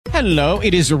Hello,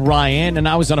 it is Ryan, and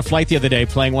I was on a flight the other day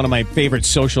playing one of my favorite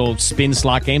social spin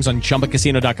slot games on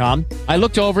ChumbaCasino.com. I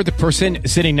looked over at the person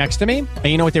sitting next to me, and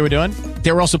you know what they were doing?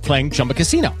 They were also playing Chumba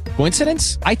Casino.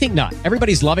 Coincidence? I think not.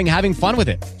 Everybody's loving having fun with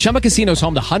it. Chumba Casino is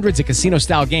home to hundreds of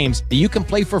casino-style games that you can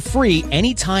play for free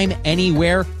anytime,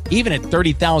 anywhere, even at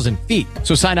 30,000 feet.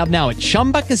 So sign up now at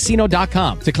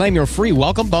ChumbaCasino.com to claim your free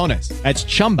welcome bonus. That's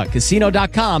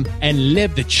ChumbaCasino.com and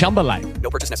live the Chumba life.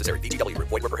 No purchase necessary. AEW.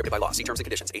 Void were prohibited by law. See terms and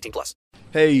conditions. 18+.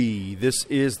 Hey, this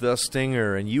is The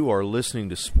Stinger, and you are listening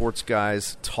to Sports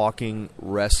Guys Talking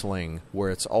Wrestling,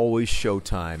 where it's always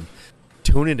showtime.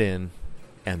 Tune it in,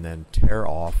 and then tear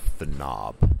off the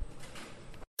knob.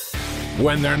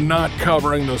 When they're not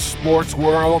covering the sports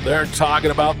world, they're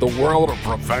talking about the world of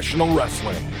professional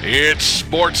wrestling. It's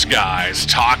Sports Guys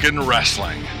Talking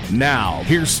Wrestling. Now,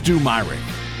 here's Stu Myrick.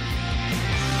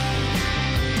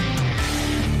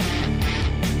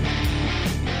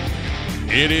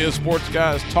 It is Sports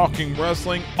Guys Talking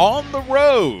Wrestling on the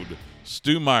road.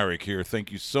 Stu Myrick here. Thank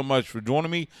you so much for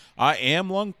joining me. I am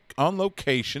on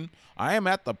location. I am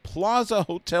at the Plaza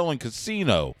Hotel and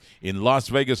Casino in Las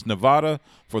Vegas, Nevada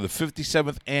for the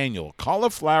 57th Annual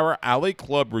Cauliflower Alley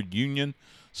Club Reunion.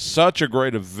 Such a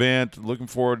great event. Looking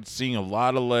forward to seeing a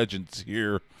lot of legends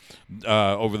here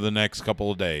over the next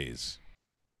couple of days.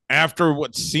 After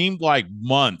what seemed like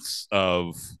months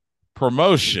of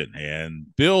promotion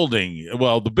and building,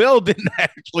 well, the build didn't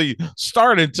actually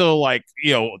start until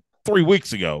 3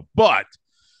 weeks ago, but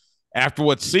after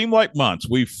what seemed like months,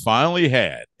 we finally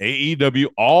had AEW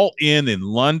All In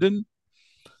London,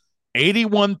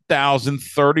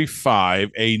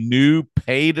 81,035, a new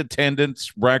paid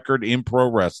attendance record in pro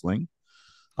wrestling.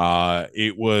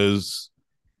 It was,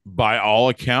 by all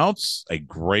accounts, a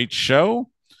great show,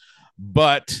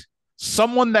 but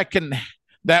someone that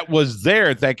was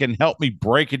there that can help me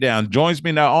break it down joins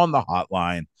me now on the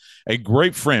hotline, a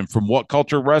great friend from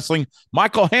WhatCulture Wrestling,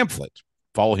 Michael Hamflett.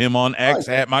 Follow him on X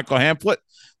at Michael Hamflett.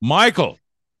 Michael,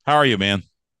 how are you, man?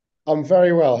 I'm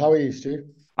very well. How are you, Stu?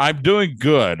 I'm doing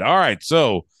good. All right.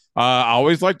 So I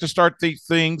always like to start these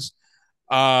things,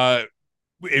 and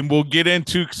we'll get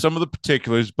into some of the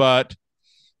particulars, but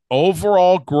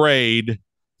overall grade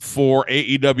for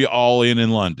AEW All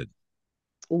In London.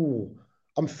 Ooh,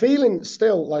 I'm feeling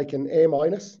still like an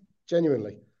A-,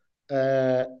 genuinely.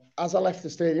 As I left the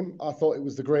stadium, I thought it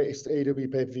was the greatest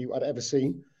AEW pay-per-view I'd ever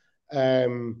seen. I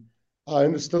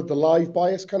understood the live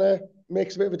bias kind of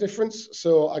makes a bit of a difference.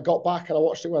 So I got back and I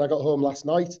watched it when I got home last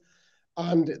night.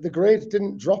 And the grade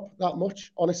didn't drop that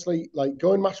much, honestly. Like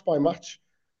going match by match,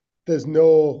 there's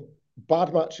no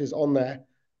bad matches on there.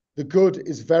 The good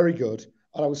is very good.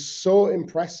 And I was so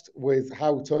impressed with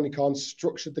how Tony Khan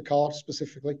structured the card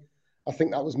specifically. I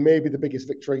think that was maybe the biggest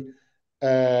victory.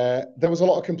 There was a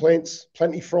lot of complaints,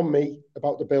 plenty from me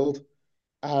about the build.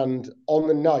 And on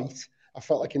the night, I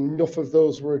felt like enough of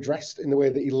those were addressed in the way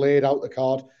that he laid out the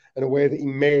card and a way that he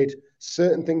made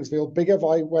certain things feel bigger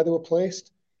by where they were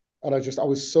placed. And I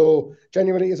was so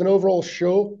genuinely, as an overall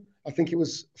show, I think it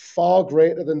was far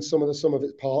greater than some of its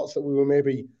parts that we were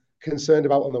maybe concerned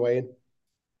about on the way in.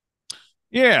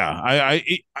 Yeah,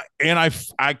 I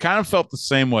kind of felt the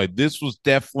same way. It was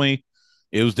definitely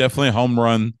a home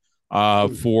run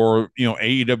for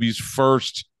AEW's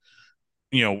first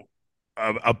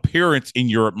appearance in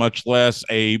Europe, much less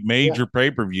a major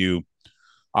pay-per-view.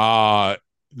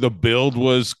 The build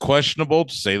was questionable,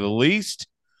 to say the least,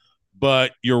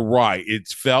 but you're right. It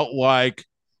felt like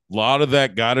a lot of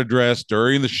that got addressed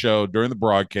during the show, during the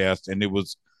broadcast, and it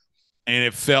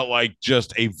felt like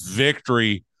just a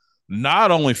victory,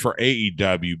 not only for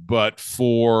AEW, but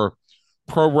for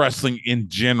pro wrestling in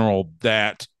general,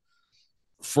 that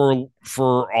for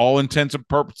all intents and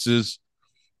purposes,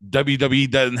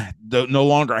 WWE no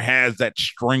longer has that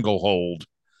stranglehold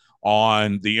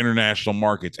on the international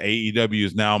markets. AEW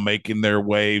is now making their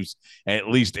waves, at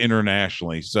least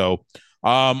internationally. So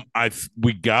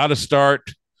we got to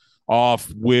start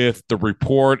off with the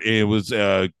report. It was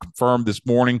confirmed this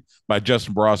morning by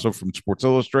Justin Barrasso from Sports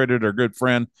Illustrated, our good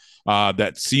friend,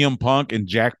 that CM Punk and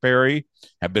Jack Perry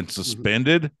have been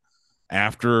suspended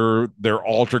after their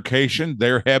altercation.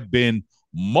 There have been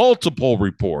multiple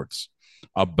reports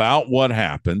about what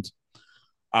happened.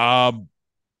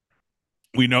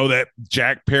 We know that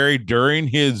Jack Perry, during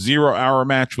his 0 hour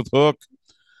match with Hook,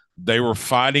 they were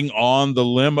fighting on the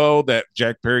limo that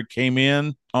Jack Perry came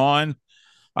in on.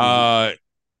 And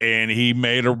he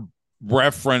made a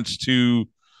reference to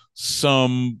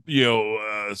some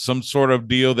sort of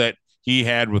deal that he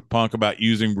had with Punk about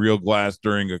using real glass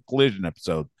during a collision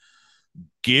episode.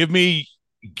 Give me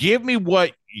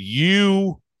what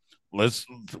you let's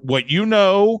what you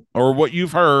know or what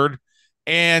you've heard,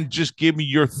 and just give me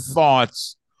your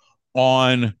thoughts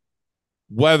on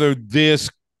whether this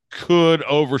could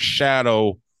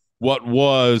overshadow what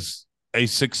was a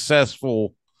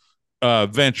successful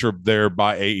venture there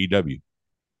by AEW.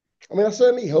 I mean, I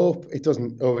certainly hope it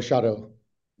doesn't overshadow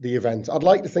the event. I'd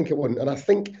like to think it wouldn't. And I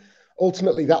think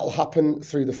ultimately that'll happen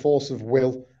through the force of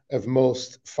will of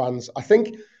most fans. I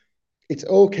think it's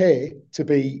okay to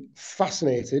be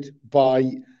fascinated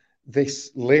by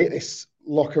this latest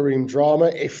locker room drama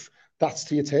if that's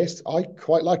to your taste. I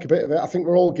quite like a bit of it. I think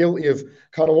we're all guilty of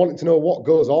kind of wanting to know what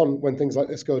goes on when things like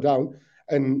this go down.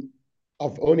 And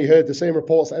I've only heard the same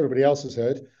reports that everybody else has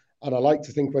heard. And I like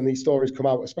to think when these stories come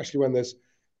out, especially when there's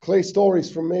clear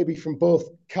stories from maybe from both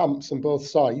camps and both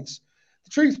sides, the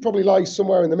truth probably lies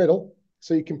somewhere in the middle.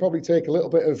 So you can probably take a little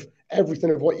bit of everything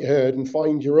of what you heard and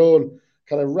find your own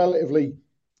kind of relatively,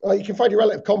 you can find your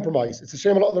relative compromise. It's a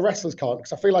shame a lot of the wrestlers can't,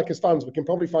 because I feel like as fans, we can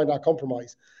probably find our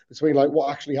compromise between like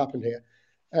what actually happened here.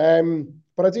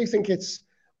 But I do think it's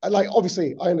like,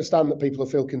 obviously I understand that people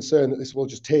feel concerned that this will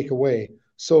just take away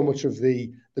so much of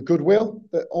the goodwill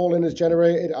that All In has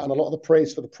generated and a lot of the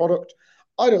praise for the product.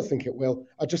 I don't think it will.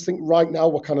 I just think right now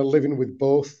we're kind of living with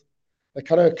both. They're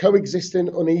kind of coexisting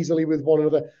uneasily with one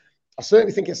another. I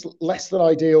certainly think it's less than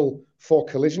ideal for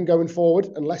Collision going forward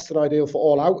and less than ideal for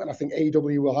All Out. And I think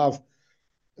AEW will have,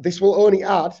 this will only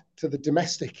add to the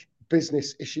domestic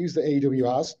business issues that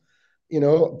AEW has,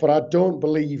 but I don't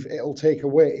believe it'll take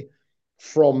away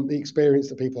from the experience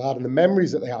that people had and the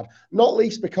memories that they had, not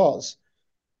least because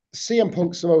CM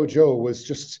Punk Samoa Joe was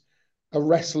just a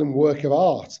wrestling work of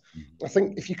art. I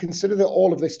think if you consider that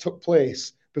all of this took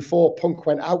place before Punk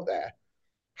went out there,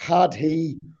 had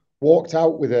he walked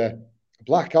out with a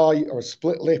black eye or a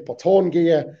split lip or torn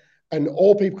gear, and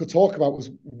all people could talk about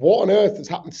was what on earth has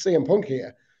happened to CM Punk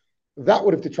here, that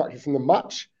would have detracted from the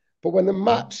match. But when the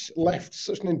match left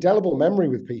such an indelible memory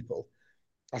with people,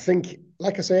 I think,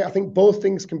 like I say, I think both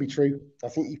things can be true. I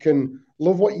think you can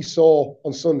love what you saw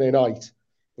on Sunday night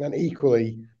and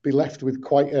equally be left with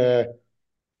quite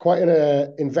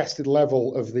an invested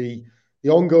level of the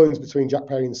ongoings between Jack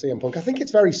Perry and CM Punk. I think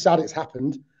it's very sad it's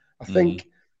happened. I think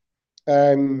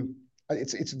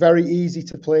it's very easy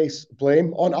to place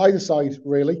blame on either side,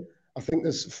 really. I think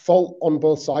there's fault on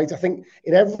both sides. I think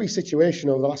in every situation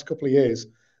over the last couple of years,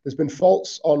 there's been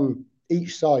faults on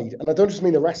each side. And I don't just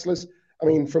mean the wrestlers. I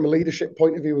mean, from a leadership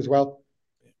point of view as well.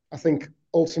 I think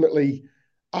ultimately,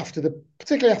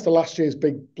 particularly after last year's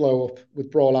big blow up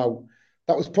with Brawl Out,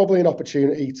 that was probably an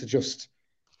opportunity to just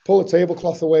pull the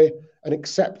tablecloth away and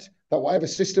accept that whatever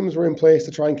systems were in place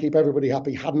to try and keep everybody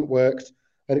happy hadn't worked.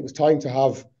 And it was time to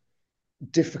have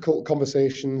difficult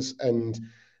conversations and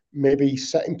maybe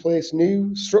set in place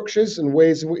new structures and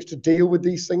ways in which to deal with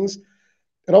these things.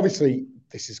 And obviously,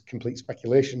 this is complete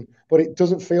speculation, but it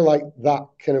doesn't feel like that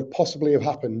can have possibly have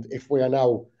happened if we are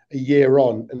now a year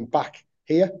on and back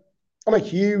here. I'm a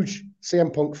huge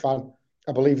CM Punk fan.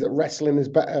 I believe that wrestling is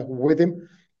better with him.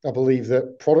 I believe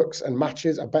that products and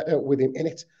matches are better with him in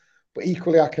it. But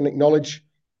equally, I can acknowledge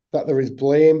that there is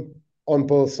blame on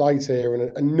both sides here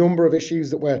and a number of issues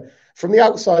that were, from the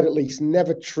outside at least,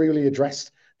 never truly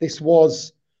addressed. This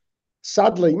was,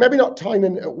 sadly, maybe not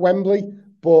timing at Wembley,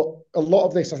 but a lot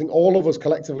of this, I think all of us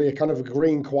collectively are kind of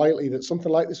agreeing quietly that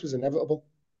something like this was inevitable.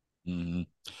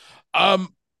 Mm-hmm.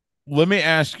 Let me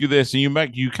ask you this, and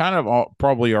you kind of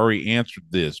probably already answered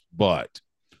this, but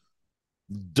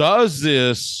does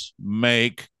this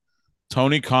make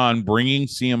Tony Khan bringing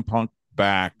CM Punk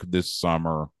back this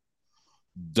summer,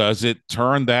 does it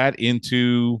turn that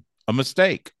into a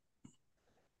mistake?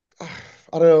 I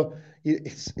don't know.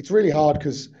 It's really hard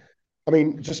because, I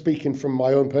mean, just speaking from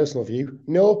my own personal view,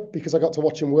 no, because I got to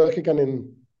watch him work again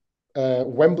in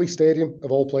Wembley Stadium,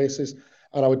 of all places.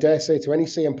 And I would dare say to any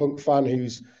CM Punk fan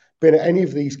who's been at any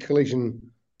of these Collision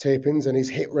tapings, and his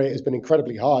hit rate has been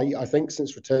incredibly high, I think,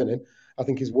 since returning. I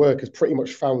think his work has pretty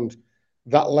much found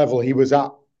that level he was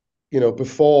at,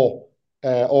 before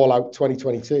All Out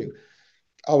 2022.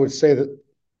 I would say that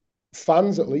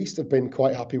fans, at least, have been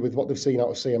quite happy with what they've seen out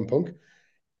of CM Punk.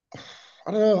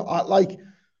 I don't know.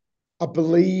 I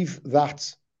believe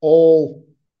that all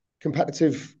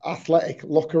competitive athletic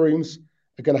locker rooms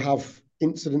are going to have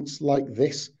incidents like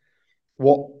this.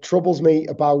 What troubles me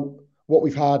about what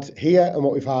we've had here and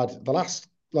what we've had the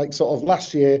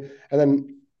last year, and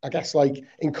then I guess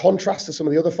in contrast to some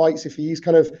of the other fights, if you use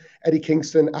kind of Eddie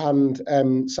Kingston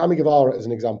and Sammy Guevara as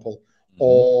an example,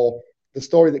 or the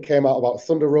story that came out about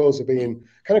Thunder Rosa being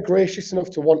kind of gracious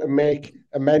enough to want to make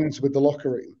amends with the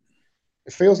locker room.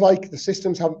 It feels like the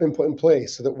systems haven't been put in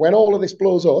place so that when all of this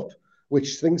blows up,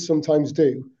 which things sometimes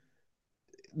do,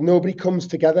 nobody comes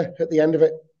together at the end of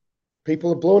it.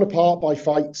 People are blown apart by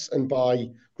fights and by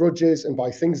grudges and by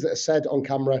things that are said on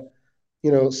camera.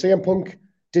 CM Punk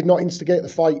did not instigate the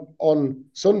fight on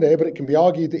Sunday, but it can be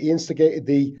argued that he instigated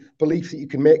the belief that you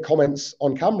can make comments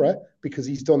on camera because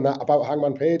he's done that about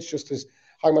Hangman Page, just as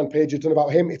Hangman Page had done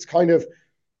about him. It's kind of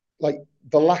like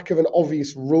the lack of an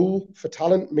obvious rule for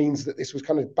talent means that this was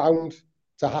kind of bound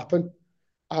to happen.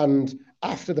 And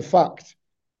after the fact,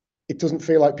 it doesn't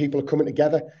feel like people are coming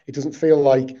together. It doesn't feel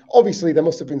like, obviously, there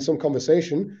must have been some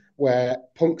conversation where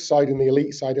Punk's side and the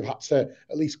Elite side have had to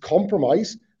at least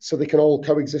compromise so they can all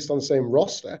coexist on the same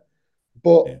roster.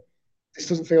 But this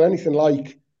doesn't feel anything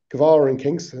like Guevara and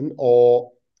Kingston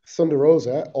or Thunder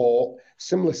Rosa or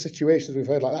similar situations we've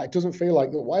heard like that. It doesn't feel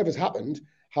like that whatever's happened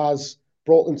has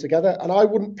brought them together. And I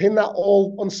wouldn't pin that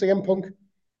all on CM Punk.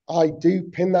 I do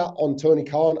pin that on Tony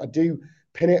Khan. I do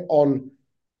pin it on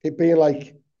it being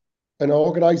like an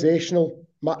organizational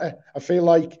matter. I feel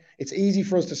like it's easy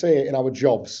for us to say in our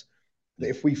jobs that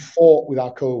if we fought with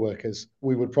our co-workers,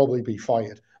 we would probably be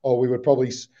fired, or we would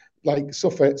probably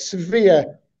suffer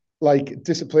severe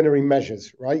disciplinary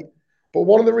measures, right? But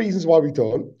one of the reasons why we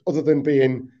don't, other than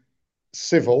being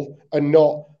civil and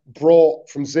not brought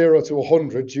from 0 to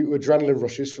 100 due to adrenaline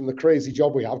rushes from the crazy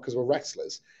job we have because we're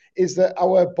wrestlers, is that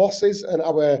our bosses and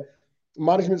our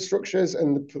management structures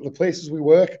and the places we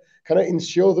work kind of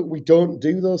ensure that we don't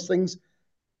do those things.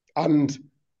 And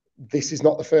this is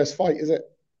not the first fight, is it?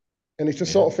 And it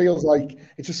just sort of feels like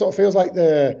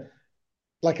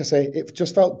like I say, it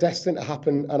just felt destined to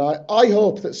happen. And I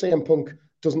hope that CM Punk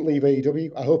doesn't leave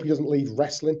AEW. I hope he doesn't leave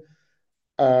wrestling.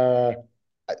 I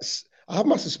have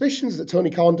my suspicions that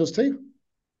Tony Khan does too.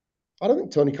 I don't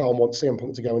think Tony Khan wants CM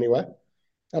Punk to go anywhere.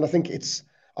 And I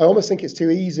almost think it's too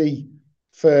easy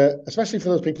especially for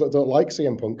those people that don't like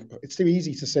CM Punk, it's too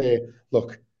easy to say,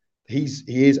 look, he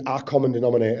is our common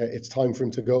denominator. It's time for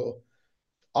him to go.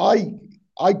 I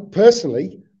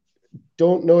personally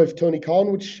don't know if Tony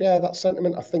Khan would share that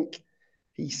sentiment. I think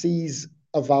he sees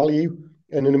a value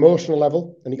in an emotional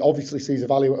level, and he obviously sees a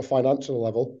value at a financial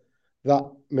level that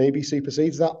maybe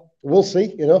supersedes that. We'll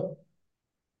see,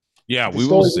 Yeah, we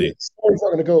will see. The story's not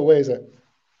going to go away, is it?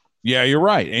 Yeah, you're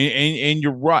right. And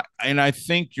you're right. And I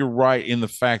think you're right in the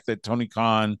fact that Tony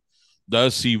Khan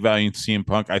does see value in CM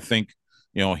Punk. I think,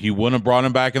 he wouldn't have brought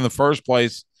him back in the first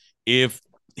place if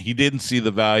he didn't see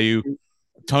the value.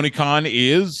 Tony Khan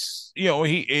is,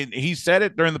 he said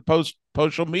it during the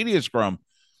post-social media scrum.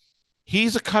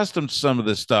 He's accustomed to some of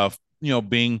this stuff,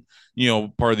 being,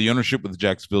 part of the ownership with the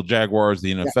Jacksonville Jaguars,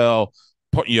 the NFL,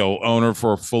 owner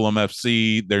for Fulham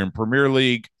FC. They're in Premier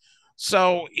League.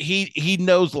 So he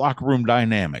knows locker room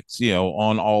dynamics,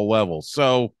 on all levels.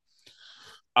 So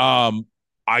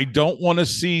I don't want to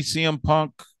see CM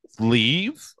Punk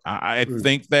leave. I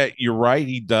think that you're right.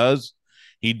 He does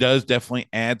definitely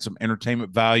add some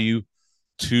entertainment value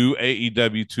to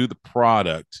AEW, to the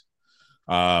product.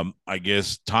 I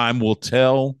guess time will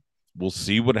tell. We'll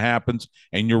see what happens.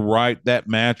 And you're right. That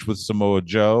match with Samoa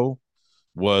Joe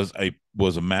was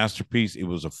a masterpiece. It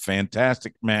was a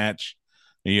fantastic match.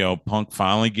 Punk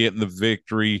finally getting the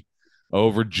victory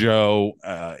over Joe.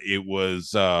 It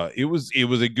was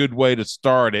a good way to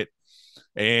start it.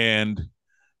 And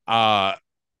the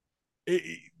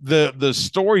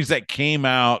stories that came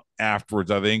out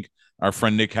afterwards, I think our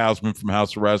friend Nick Hausman from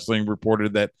House of Wrestling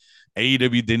reported that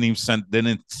AEW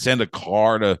didn't send a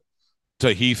car to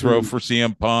Heathrow for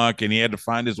CM Punk, and he had to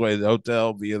find his way to the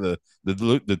hotel via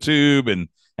the tube and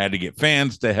had to get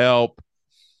fans to help.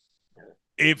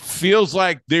 It feels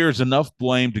like there's enough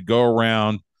blame to go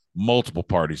around multiple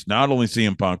parties, not only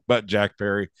CM Punk, but Jack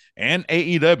Perry and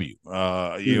AEW.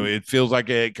 It feels like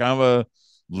a kind of a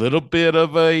little bit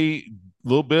of a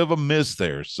miss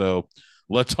there. So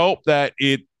let's hope that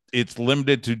it's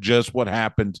limited to just what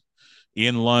happened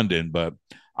in London. But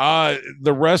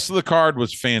the rest of the card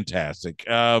was fantastic.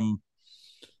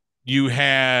 You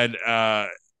had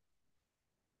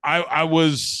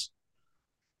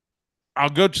I'll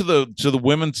go to the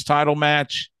women's title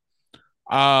match.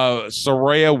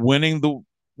 Saraya winning the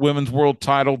women's world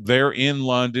title there in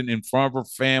London in front of her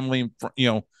family,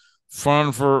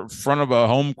 front of a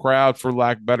home crowd, for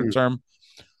lack of a better term.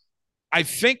 I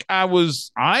think I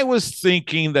was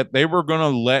thinking that they were going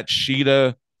to let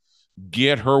Sheeta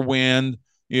get her win.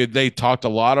 They talked a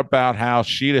lot about how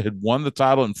Sheeta had won the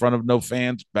title in front of no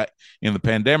fans back in the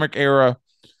pandemic era.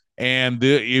 And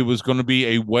it was going to be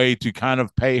a way to kind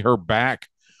of pay her back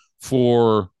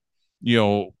for,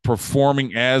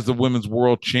 performing as the women's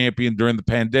world champion during the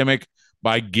pandemic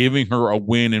by giving her a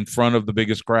win in front of the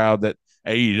biggest crowd that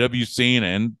AEW's seen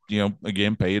and,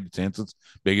 again, paid attention,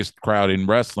 biggest crowd in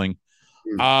wrestling.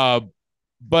 Mm.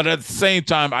 But at the same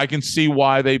time, I can see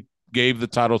why they gave the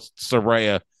title to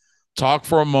Saraya. Talk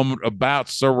for a moment about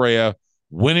Saraya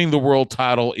winning the world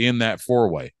title in that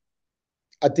four-way.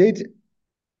 I did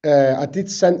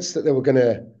sense that they were going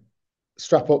to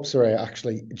strap up Saraya,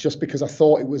 actually, just because I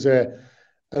thought it was an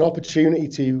opportunity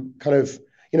to kind of,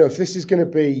 if this is going to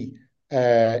be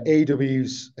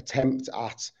AEW's attempt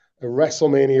at a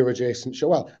WrestleMania adjacent show.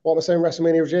 Well, what am I saying?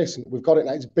 WrestleMania adjacent. We've got it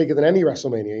now. It's bigger than any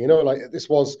WrestleMania. Like this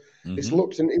was. This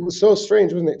looked, and it was so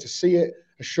strange, wasn't it, to see a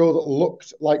show that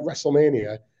looked like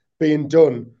WrestleMania being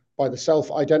done by the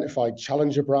self-identified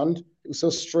challenger brand. It was so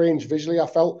strange visually, I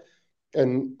felt,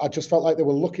 and I just felt like they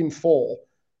were looking for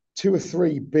 2 or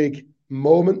 3 big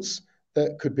moments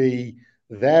that could be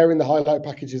there in the highlight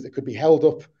packages, that could be held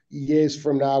up years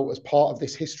from now as part of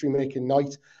this history-making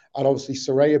night. And obviously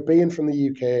Saraya being from the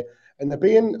UK, and there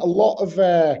being a lot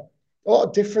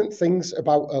of different things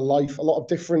about her life, a lot of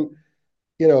different,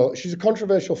 she's a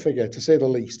controversial figure to say the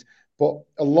least, but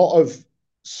a lot of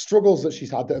struggles that she's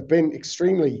had that have been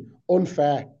extremely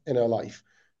unfair in her life.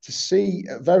 To see,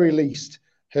 at very least,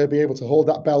 her be able to hold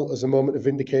that belt as a moment of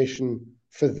vindication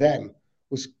for them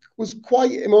was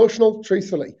quite emotional,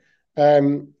 truthfully. I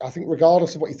think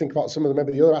regardless of what you think about some of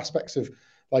maybe the other aspects of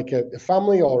like a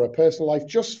family or a personal life,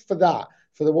 just for that,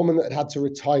 for the woman that had to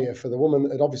retire, for the woman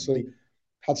that had obviously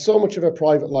had so much of her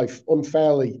private life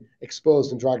unfairly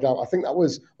exposed and dragged out, I think that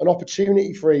was an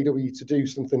opportunity for AEW to do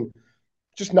something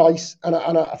just nice. And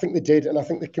I think they did, and I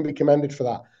think they can be commended for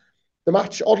that. The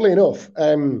match, oddly enough,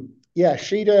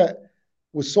 Shida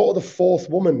was sort of the 4th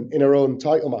woman in her own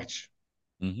title match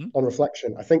on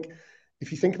reflection. I think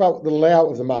if you think about the layout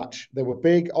of the match, they were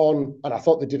big on, and I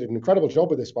thought they did an incredible job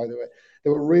with this, by the way, they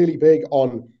were really big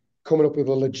on coming up with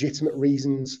the legitimate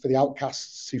reasons for the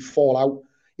outcasts to fall out.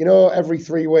 Every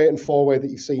 3-way and 4-way that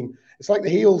you've seen, it's like the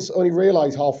heels only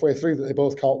realize halfway through that they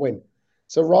both can't win.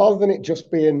 So rather than it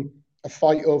just being a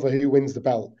fight over who wins the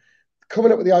belt,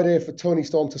 coming up with the idea for Toni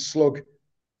Storm to slug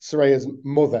Saraya's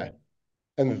mother,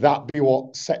 and that be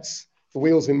what sets the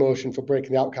wheels in motion for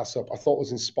breaking the outcasts up, I thought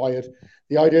was inspired.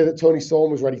 The idea that Toni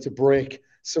Storm was ready to break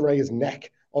Saraya's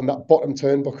neck on that bottom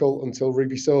turnbuckle until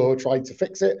Ruby Soho tried to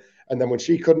fix it, and then when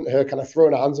she couldn't, her kind of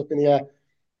throwing her hands up in the air,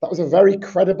 that was a very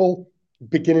credible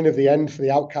beginning of the end for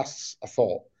the outcasts, I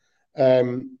thought.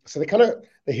 So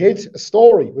they hid a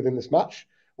story within this match,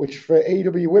 which for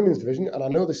AEW Women's Division, and I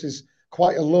know this is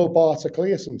quite a low bar to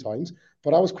clear sometimes,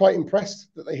 but I was quite impressed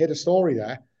that they hid a story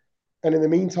there. And in the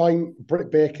meantime,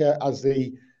 Britt Baker as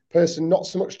the person, not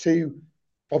so much to,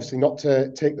 obviously not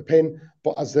to take the pin,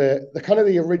 but as the kind of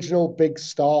the original big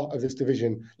star of this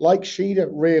division, like Shida,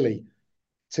 really,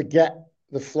 to get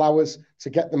the flowers, to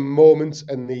get the moment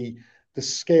and the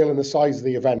scale and the size of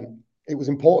the event. It was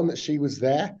important that she was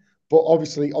there, but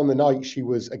obviously on the night, she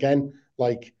was, again,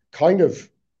 like kind of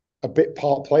a bit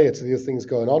part player to the other things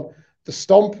going on. The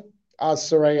stomp as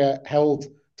Saraya held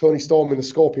Toni Storm in the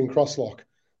Scorpion Crosslock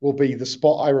will be the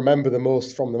spot I remember the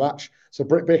most from the match. So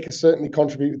Britt Baker certainly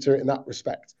contributed to it in that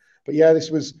respect. But yeah, this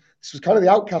was kind of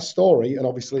the outcast story, and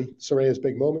obviously Saraya's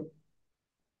big moment.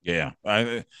 Yeah,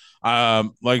 like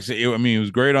I said, it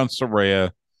was great on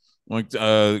Saraya.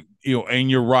 And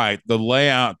you're right. The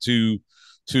layout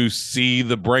to see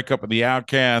the breakup of the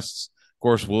Outcasts. Of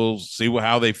course, we'll see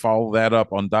how they follow that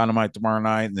up on Dynamite tomorrow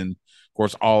night, and then of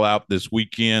course All Out this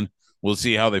weekend. We'll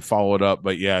see how they follow it up.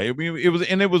 But yeah,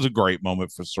 it was a great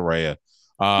moment for Saraya,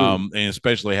 and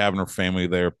especially having her family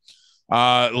there.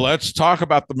 Let's talk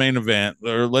about the main event,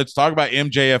 or let's talk about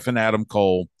MJF and Adam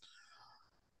Cole.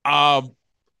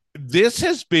 This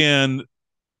has been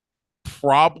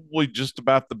probably just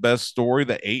about the best story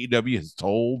that AEW has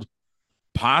told,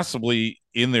 possibly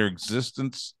in their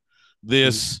existence.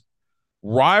 This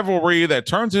rivalry that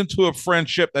turns into a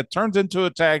friendship, that turns into a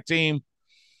tag team.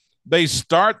 They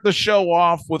start the show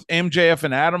off with MJF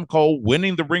and Adam Cole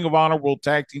winning the Ring of Honor World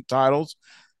Tag Team titles.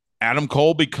 Adam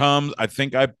Cole becomes, I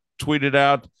think I tweeted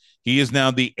out, he is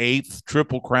now the 8th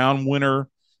Triple Crown winner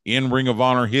in Ring of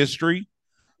Honor history,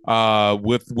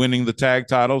 with winning the tag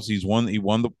titles. He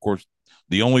won, of course,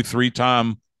 the only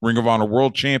 3-time Ring of Honor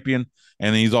World Champion,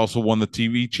 and he's also won the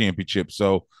TV championship.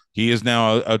 So he is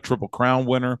now a Triple Crown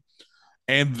winner.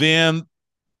 And then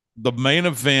the main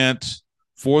event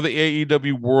for the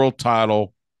AEW World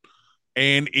title,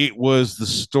 and it was the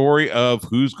story of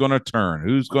who's going to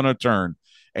turn.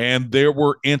 And there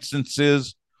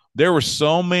were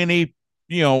so many,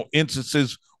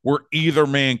 instances where either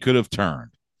man could have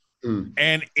turned.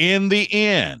 And in the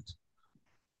end,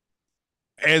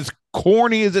 as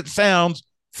corny as it sounds,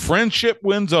 friendship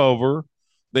wins over.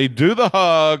 They do the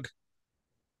hug,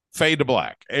 fade to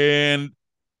black. And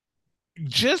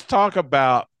just talk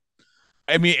about,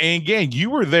 I mean, and again, you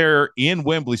were there in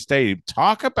Wembley Stadium.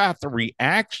 Talk about the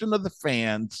reaction of the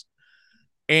fans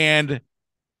and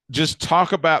just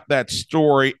talk about that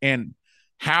story and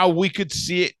how we could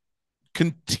see it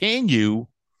continue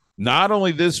not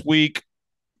only this week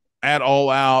at All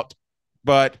Out,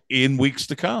 but in weeks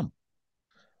to come.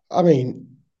 I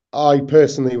mean, I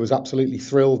personally was absolutely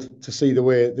thrilled to see the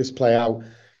way this play out.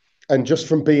 And just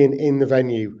from being in the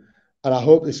venue, and I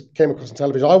hope this came across on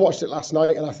television. I watched it last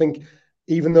night, and I think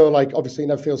even though, like, obviously it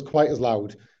never feels quite as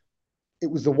loud,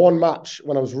 it was the one match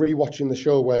when I was rewatching the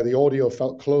show where the audio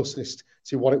felt closest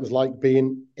to what it was like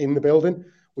being in the building,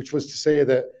 which was to say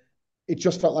that it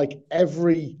just felt like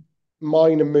every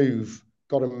minor move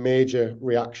got a major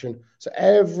reaction. So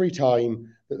every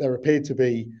time that there appeared to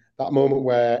be that moment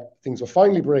where things were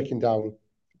finally breaking down,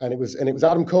 and it was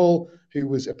Adam Cole who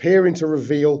was appearing to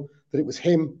reveal that it was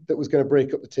him that was going to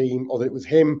break up the team, or that it was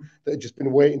him that had just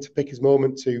been waiting to pick his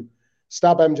moment to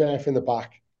stab MJF in the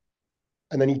back,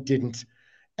 and then he didn't.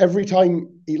 Every time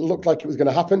it looked like it was going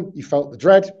to happen, you felt the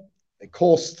dread. It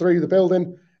coursed through the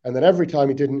building, and then every time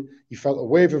he didn't, you felt a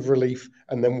wave of relief,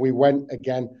 and then we went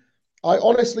again. I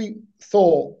honestly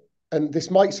thought, and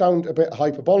this might sound a bit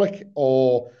hyperbolic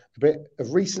or a bit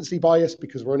of recency bias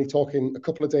because we're only talking a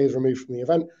couple of days removed from the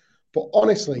event, but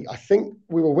honestly, I think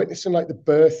we were witnessing like the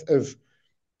birth of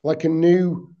like a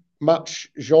new match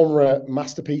genre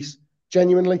masterpiece.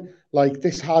 Genuinely, like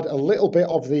this had a little bit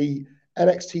of the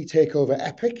NXT Takeover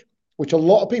epic, which a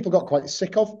lot of people got quite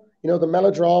sick of. You know, the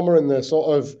melodrama and the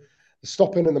sort of the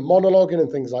stopping and the monologuing and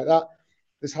things like that.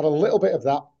 This had a little bit of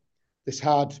that. This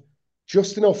had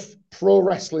just enough pro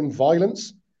wrestling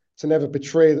violence to never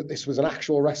betray that this was an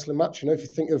actual wrestling match. You know, if you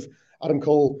think of Adam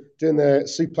Cole doing the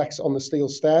suplex on the steel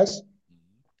stairs,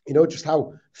 you know, just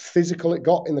how physical it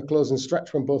got in the closing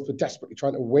stretch when both were desperately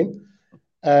trying to win.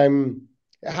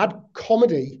 It had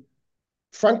comedy,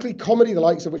 frankly, comedy the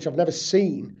likes of which I've never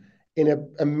seen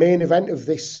in a main event of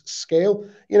this scale.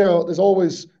 You know, there's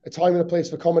always a time and a place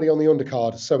for comedy on the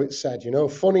undercard, so it's said, you know,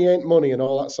 funny ain't money and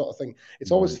all that sort of thing.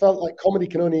 It's always felt like comedy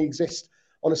can only exist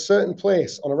on a certain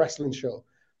place on a wrestling show.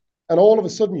 And all of a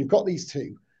sudden, you've got these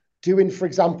two doing, for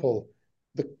example,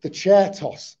 the chair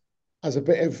toss as a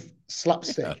bit of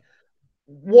slapstick. Yeah.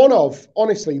 One of,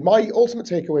 honestly, my ultimate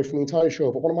takeaway from the entire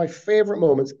show, but one of my favorite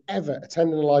moments ever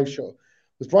attending a live show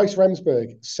was Bryce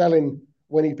Remsburg selling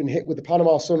when he'd been hit with the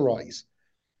Panama Sunrise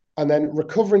and then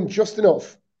recovering just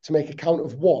enough to make a count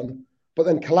of one, but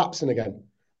then collapsing again.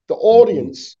 The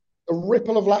audience, a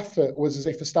ripple of laughter was as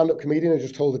if a stand-up comedian had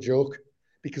just told a joke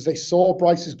because they saw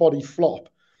Bryce's body flop.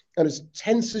 And as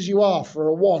tense as you are for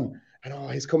a one, and oh,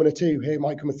 he's coming a two, here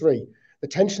might come a three, the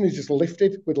tension is just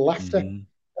lifted with laughter.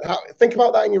 Think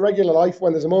about that in your regular life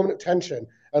when there's a moment of tension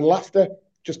and laughter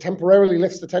just temporarily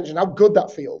lifts the tension, how good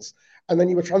that feels. And then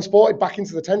you were transported back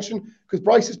into the tension because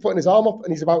Bryce is putting his arm up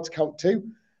and he's about to count two.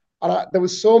 And there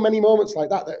was so many moments like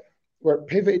that where it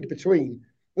pivoted between.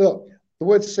 Look, the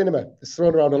word cinema is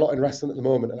thrown around a lot in wrestling at the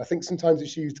moment. And I think sometimes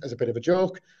it's used as a bit of a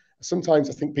joke. Sometimes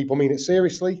I think people mean it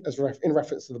seriously as in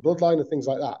reference to the bloodline and things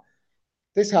like that.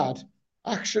 This had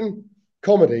action,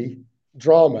 comedy,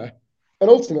 drama, and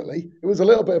ultimately it was a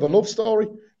little bit of a love story.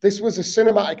 This was a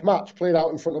cinematic match played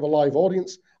out in front of a live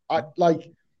audience.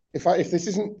 If this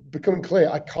isn't becoming clear,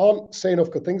 I can't say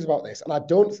enough good things about this. And I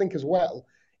don't think as well,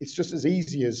 it's just as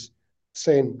easy as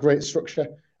saying great structure.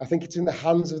 I think it's in the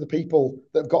hands of the people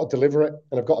that have got to deliver it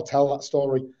and have got to tell that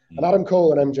story. And Adam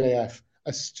Cole and MJF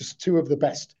are just two of the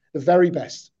best, the very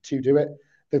best to do it.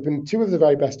 They've been two of the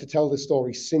very best to tell this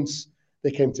story since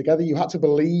they came together. You had to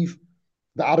believe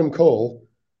that Adam Cole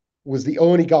was the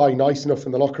only guy nice enough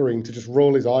in the locker room to just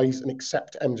roll his eyes and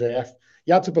accept MJF.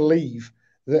 You had to believe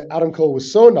that Adam Cole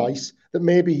was so nice that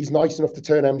maybe he's nice enough to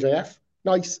turn MJF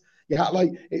nice. You had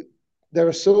there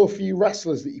are so few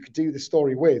wrestlers that you could do this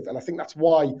story with. And I think that's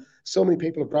why so many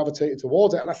people have gravitated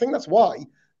towards it. And I think that's why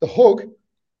the hug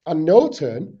and no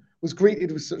turn was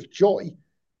greeted with such joy,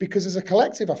 because as a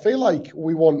collective, I feel like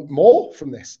we want more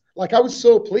from this. Like, I was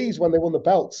so pleased when they won the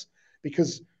belts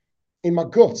because in my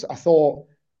gut, I thought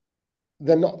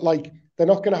they're not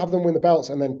going to have them win the belts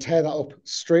and then tear that up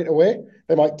straight away.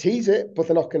 They might tease it, but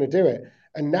they're not going to do it.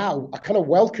 And now I kind of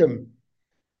welcome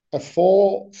a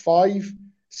 4, 5,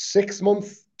 6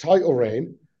 month title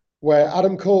reign where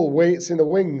Adam Cole waits in the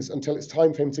wings until it's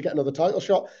time for him to get another title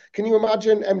shot. Can you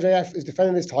imagine MJF is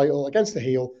defending his title against the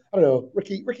heel? I don't know,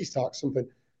 Ricky Stark, something.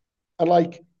 And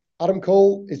like Adam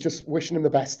Cole is just wishing him the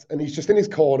best and he's just in his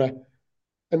corner.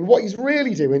 And what he's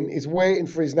really doing is waiting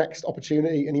for his next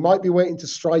opportunity, and he might be waiting to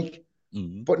strike.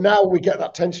 But now we get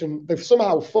that tension. They've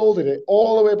somehow folded it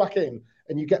all the way back in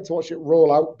and you get to watch it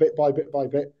roll out bit by bit by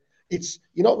bit.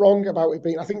 You're not wrong about it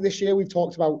being. I think this year we've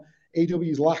talked about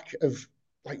AEW's lack of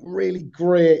like really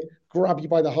great grab you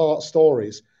by the heart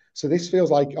stories. So this feels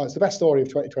like it's the best story of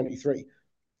 2023.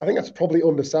 I think that's probably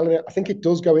underselling it. I think it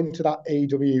does go into that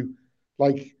AEW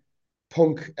like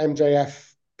Punk,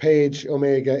 MJF, Page,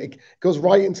 Omega. It goes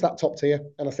right into that top tier,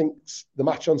 and I think the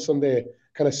match on Sunday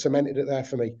kind of cemented it there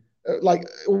for me. Like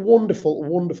a wonderful,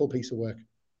 wonderful piece of work.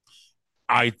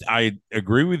 I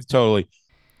agree with you totally.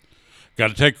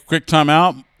 Got to take a quick time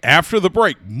out. After the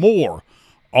break, more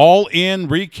All In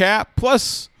recap,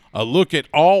 plus a look at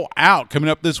All Out coming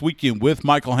up this weekend with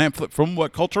Michael Hamflett from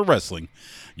WhatCulture Wrestling.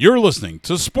 You're listening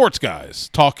to Sports Guys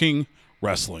Talking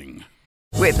Wrestling.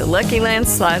 With the Lucky Land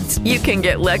Slots, you can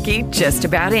get lucky just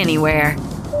about anywhere.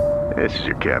 This is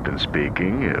your captain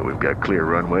speaking. We've got clear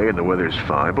runway and the weather's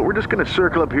fine, but we're just going to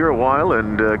circle up here a while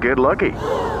and get lucky.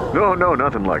 No,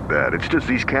 nothing like that. It's just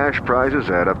these cash prizes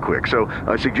add up quick. So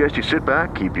I suggest you sit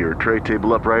back, keep your tray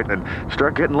table upright, and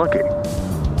start getting lucky.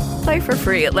 Play for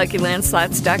free at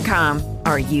LuckyLandSlots.com.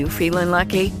 Are you feeling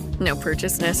lucky? No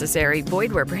purchase necessary.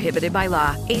 Void where prohibited by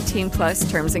law. 18+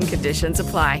 terms and conditions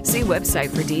apply. See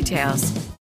website for details.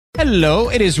 Hello,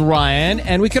 it is Ryan,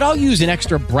 and we could all use an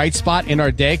extra bright spot in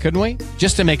our day, couldn't we?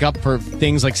 Just to make up for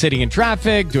things like sitting in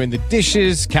traffic, doing the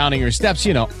dishes, counting your steps,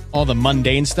 all the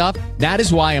mundane stuff. That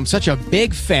is why I'm such a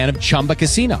big fan of Chumba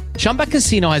Casino. Chumba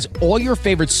Casino has all your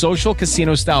favorite social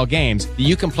casino-style games that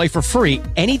you can play for free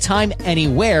anytime,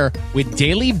 anywhere with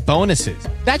daily bonuses.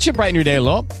 That should brighten your day a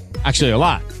little. Actually, a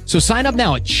lot. So sign up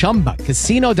now at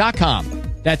ChumbaCasino.com.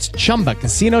 That's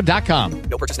ChumbaCasino.com.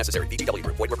 No purchase necessary. VGW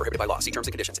Group. Void where prohibited by law. See terms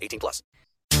and conditions. 18+.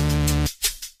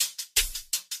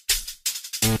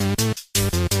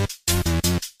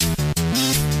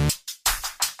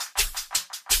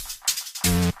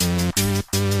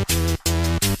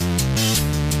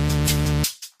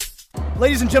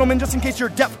 Ladies and gentlemen, just in case you're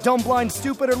deaf, dumb, blind,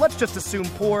 stupid, or let's just assume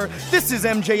poor, this is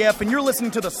MJF, and you're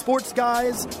listening to the Sports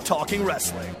Guys Talking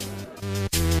Wrestling.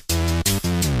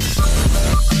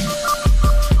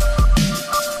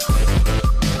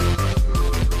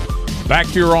 Back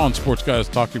here on Sports Guys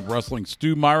Talking Wrestling,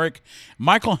 Stu Myrick,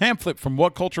 Michael Hamflett from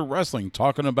WhatCulture Wrestling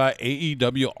talking about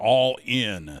AEW All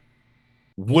In.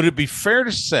 Would it be fair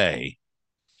to say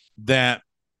that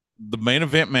the main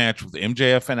event match with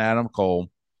MJF and Adam Cole,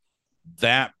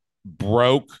 that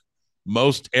broke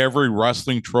most every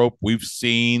wrestling trope we've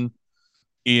seen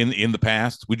in the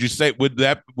past? Would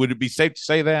it be safe to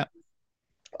say that?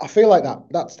 I feel like that.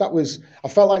 I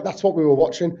felt like that's what we were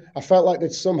watching. I felt like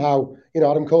that somehow,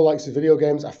 Adam Cole likes the video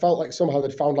games. I felt like somehow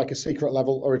they'd found like a secret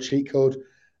level or a cheat code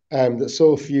that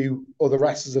so few other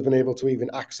wrestlers have been able to even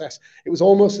access. It was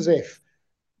almost as if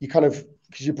you because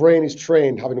your brain is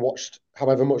trained, having watched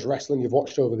however much wrestling you've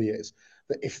watched over the years,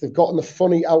 that if they've gotten the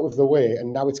funny out of the way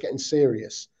and now it's getting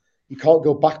serious, you can't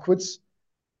go backwards.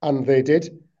 And they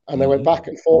did. And they went back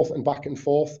and forth and back and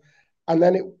forth. And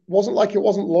then it wasn't like it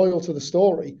wasn't loyal to the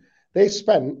story. They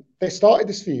started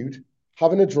this feud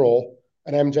having a draw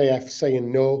and MJF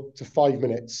saying no to 5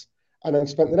 minutes, and then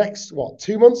spent the next,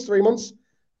 2 months, 3 months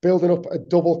building up a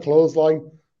double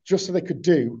clothesline just so they could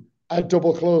do a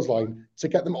double clothesline to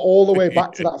get them all the way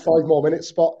back to that 5 more minute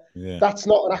spot. Yeah. That's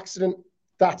not an accident.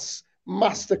 That's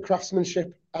master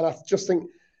craftsmanship. And I just think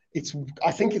it's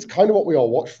kind of what we all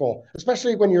watch for,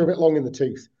 especially when you're a bit long in the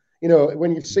tooth.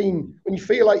 When you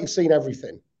feel like you've seen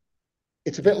everything,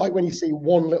 it's a bit like when you see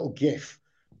one little gif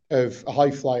of a high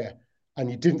flyer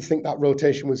and you didn't think that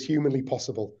rotation was humanly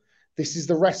possible. This is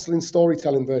the wrestling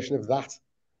storytelling version of that,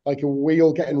 like a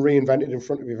wheel getting reinvented in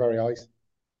front of your very eyes.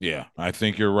 Yeah, I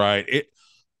think you're right.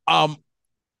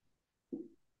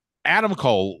 Adam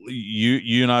Cole,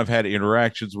 you and I've had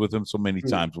interactions with him so many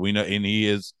times. We know, and he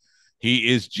is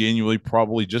genuinely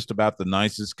probably just about the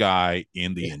nicest guy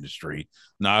in the industry,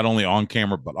 not only on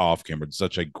camera, but off camera.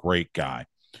 Such a great guy.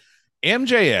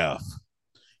 MJF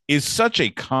is such a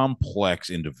complex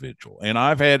individual, and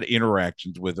I've had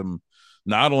interactions with him,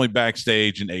 not only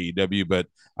backstage in AEW, but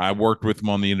I worked with him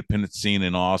on the independent scene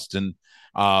in Austin.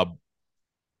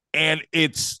 And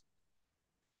it's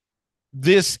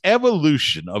this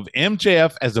evolution of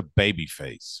MJF as a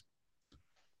babyface.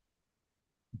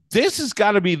 This has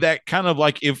got to be that kind of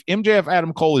like, if MJF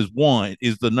Adam Cole is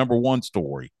the number one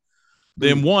story,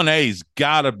 then 1A's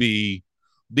got to be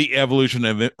the evolution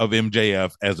of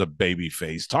MJF as a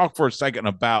babyface. Talk for a second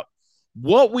about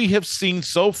what we have seen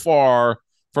so far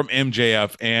from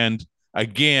MJF, and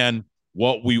again,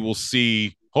 what we will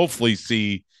hopefully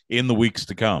see in the weeks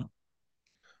to come.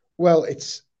 Well,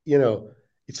 it's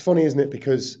funny, isn't it?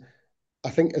 Because I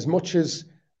think as much as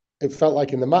it felt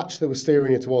like in the match they were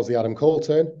steering you towards the Adam Cole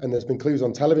turn, and there's been clues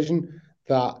on television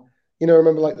that,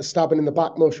 remember like the stabbing in the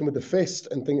back motion with the fist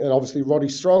and obviously Roddy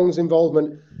Strong's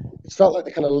involvement. It felt like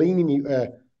they're kind of leaning you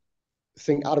to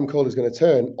think Adam Cole is going to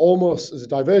turn almost as a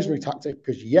diversionary tactic,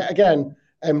 because yet again,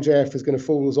 MJF is going to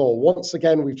fool us all. Once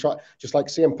again, we've tried, just like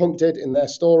CM Punk did in their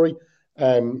story,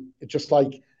 just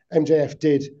like MJF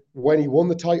did when he won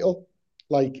the title,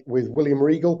 like with William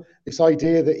Regal, this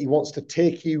idea that he wants to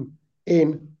take you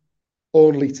in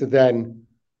only to then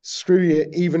screw you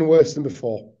even worse than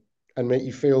before and make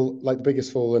you feel like the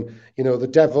biggest fool. And, the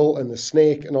devil and the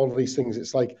snake and all of these things.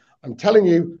 It's like, I'm telling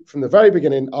you from the very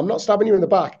beginning, I'm not stabbing you in the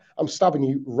back. I'm stabbing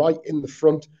you right in the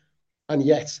front. And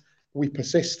yet we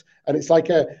persist. And it's like,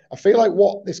 I feel like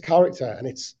what this character, and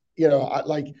it's,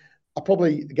 I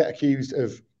probably get accused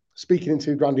of speaking in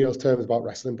too grandiose terms about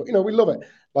wrestling, but, we love it.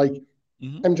 Like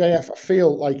MJF, I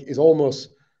feel like, is almost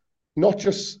not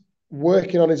just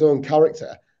working on his own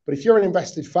character, but if you're an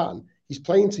invested fan, he's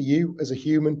playing to you as a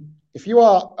human. If you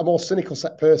are a more cynical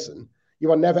set person,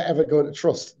 you are never, ever going to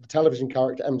trust the television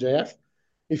character MJF.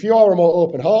 If you are a more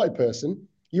open-hearted person,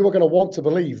 you are going to want to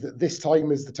believe that this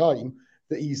time is the time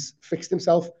that he's fixed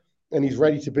himself and he's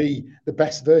ready to be the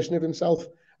best version of himself.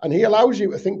 And he allows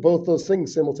you to think both those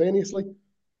things simultaneously.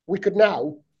 We could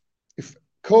now, if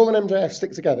Cole and MJF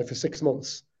stick together for 6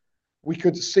 months, we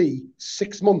could see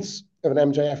 6 months of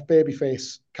an MJF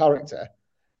babyface character.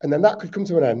 And then that could come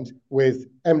to an end with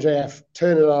MJF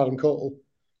turning on Adam Cole.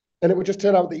 And it would just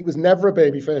turn out that he was never a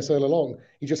babyface all along.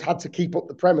 He just had to keep up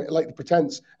the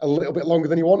pretense a little bit longer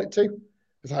than he wanted to.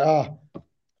 It's like,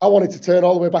 I wanted to turn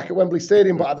all the way back at Wembley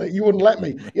Stadium, but you wouldn't let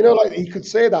me. Like he could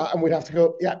say that and we'd have to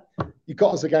go, yeah, you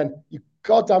got us again. You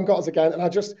goddamn got us again. And I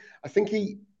think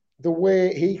the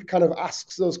way he kind of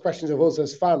asks those questions of us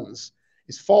as fans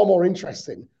is far more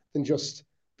interesting than just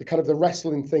the kind of the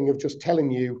wrestling thing of just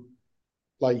telling you,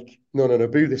 like, no,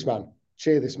 boo this man,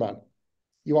 cheer this man.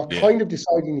 You are kind of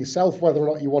deciding yourself whether or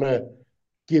not you want to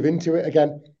give into it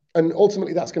again. And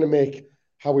ultimately, that's going to make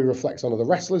how he reflects on other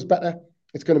wrestlers better.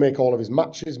 It's going to make all of his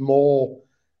matches more,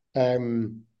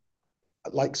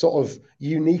 like, sort of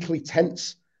uniquely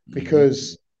tense,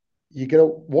 because you're going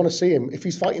to want to see him. If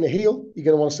he's fighting a heel, you're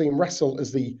going to want to see him wrestle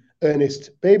as the earnest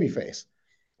babyface.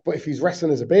 But if he's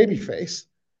wrestling as a babyface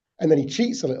and then he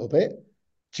cheats a little bit,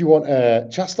 do you want to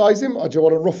chastise him or do you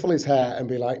want to ruffle his hair and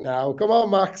be like, now, come on,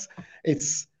 Max?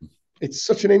 It's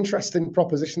such an interesting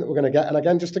proposition that we're going to get. And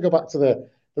again, just to go back to the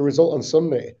result on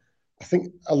Sunday, I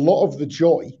think a lot of the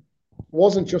joy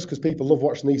wasn't just because people love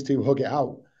watching these two hug it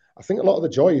out. I think a lot of the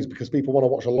joy is because people want to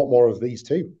watch a lot more of these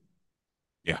two.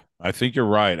 Yeah, I think you're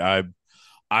right.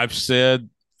 I've said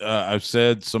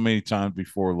so many times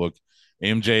before, look,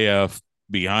 MJF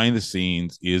behind the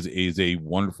scenes is a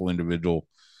wonderful individual.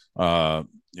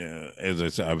 As I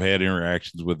said, I've had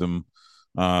interactions with him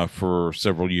for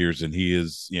several years, and he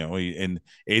is,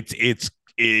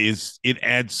 it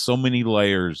adds so many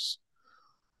layers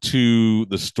to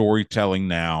the storytelling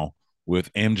now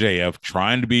with MJF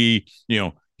trying to be,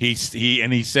 he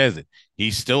says it.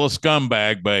 He's still a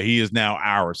scumbag, but he is now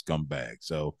our scumbag.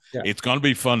 So It's going to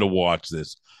be fun to watch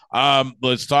this.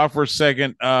 Let's talk for a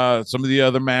second. Some of the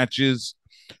other matches.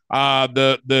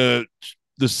 The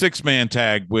 6-man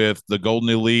tag with the Golden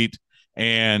Elite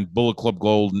and Bullet Club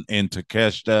Gold and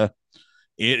Takeshita.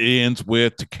 It ends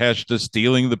with Takeshita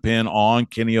stealing the pin on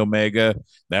Kenny Omega.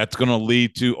 That's going to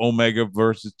lead to Omega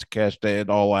versus Takeshita at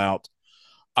All Out.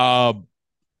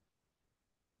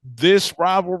 This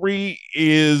rivalry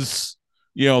is,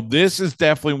 this is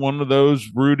definitely one of those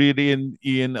rooted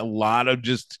in a lot of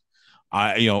just,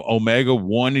 Omega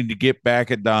wanting to get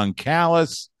back at Don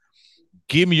Callis.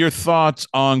 Give me your thoughts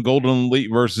on Golden Elite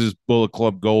versus Bullet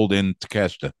Club Gold and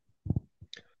Takeshita.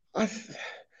 I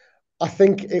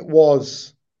think it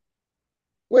was.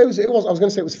 Well, it was. I was going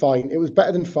to say it was fine. It was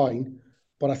better than fine,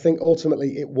 but I think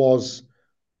ultimately it was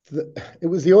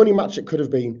the only match it could have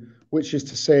been, which is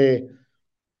to say,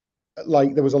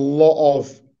 like, there was a lot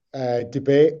of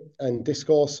debate and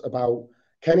discourse about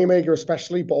Kenny Omega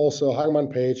especially, but also Hangman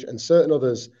Page and certain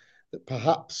others that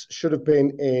perhaps should have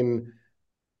been in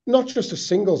not just a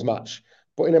singles match,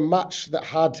 but in a match that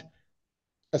had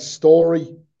a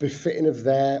story befitting of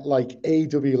their, like,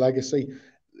 AEW legacy.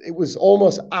 It was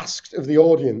almost asked of the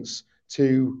audience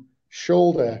to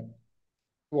shoulder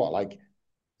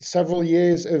several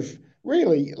years of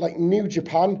really, like, New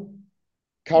Japan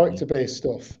character-based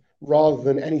stuff rather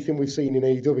than anything we've seen in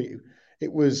AEW.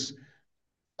 It was,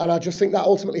 and I just think that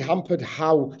ultimately hampered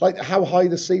how high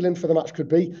the ceiling for the match could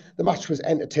be. The match was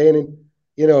entertaining,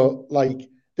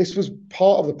 this was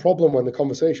part of the problem when the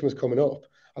conversation was coming up.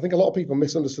 I think a lot of people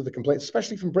misunderstood the complaints,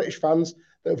 especially from British fans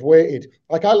that have waited.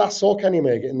 Like, I last saw Kenny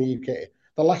Omega in the UK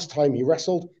the last time he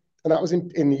wrestled, and that was in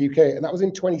the UK, and that was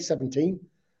in 2017.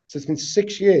 So it's been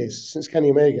 6 years since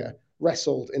Kenny Omega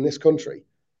wrestled in this country.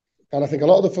 And I think a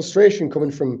lot of the frustration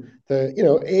coming from the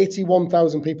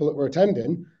 81,000 people that were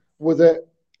attending were that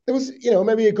there was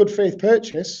maybe a good faith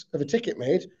purchase of a ticket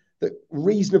made that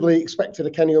reasonably expected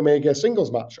a Kenny Omega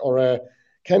singles match or a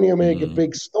Kenny Omega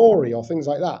big story or things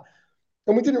like that.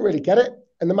 And we didn't really get it,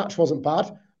 and the match wasn't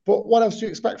bad. But what else do you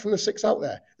expect from the 6 out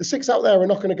there? The 6 out there are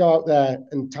not going to go out there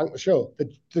and tank the show.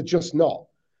 They're just not.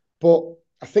 But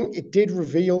I think it did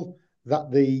reveal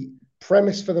that the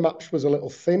premise for the match was a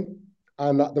little thin,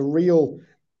 and that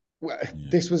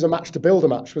this was a match to build a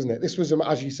match, wasn't it? This was,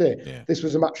 as you say, this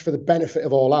was a match for the benefit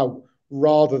of All Out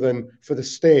rather than for the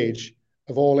stage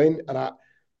of All In. And I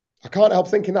can't help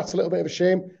thinking that's a little bit of a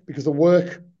shame, because the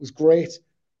work was great.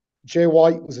 Jay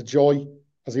White was a joy,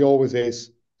 as he always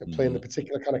is, playing the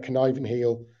particular kind of conniving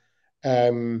heel.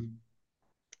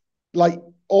 Like,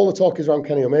 all the talk is around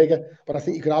Kenny Omega, but I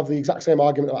think you could have the exact same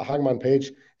argument about Hangman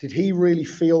Page. Did he really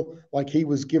feel like he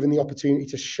was given the opportunity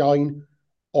to shine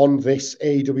on this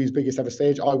AEW's biggest ever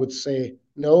stage? I would say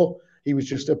no. He was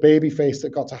just a babyface that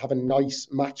got to have a nice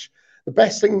match. The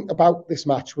best thing about this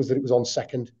match was that it was on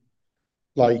second.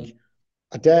 Like,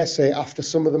 I dare say, after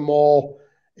some of the more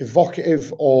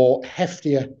evocative or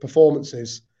heftier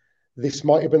performances, this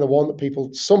might have been the one that people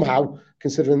somehow,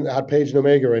 considering it had Page and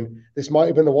Omega in, this might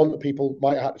have been the one that people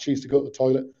might have had to choose to go to the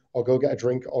toilet or go get a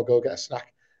drink or go get a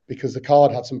snack, because the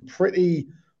card had some pretty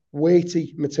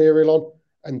weighty material on,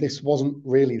 and this wasn't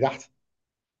really that.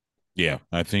 Yeah,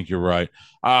 I think you're right.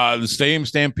 The Stadium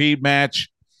Stampede match,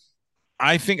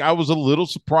 I think I was a little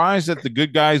surprised that the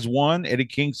good guys won. Eddie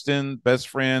Kingston, Best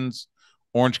Friends,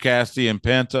 Orange Cassidy, and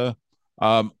Penta.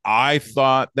 I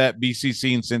thought that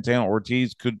BCC and Santana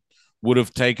Ortiz would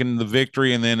have taken the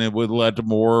victory, and then it would have led to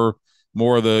more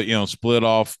of the split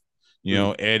off.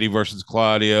 Eddie versus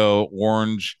Claudio.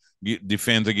 Orange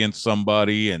defends against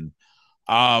somebody, and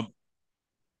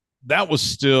that was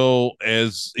still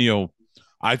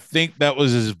I think that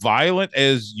was as violent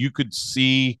as you could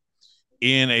see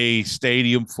in a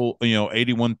stadium full,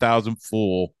 81,000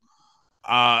 full.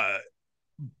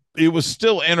 It was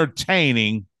still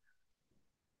entertaining.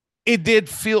 It did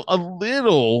feel a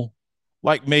little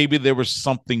like maybe there was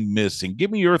something missing. Give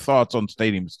me your thoughts on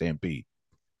Stadium Stampede.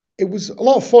 It was a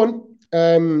lot of fun.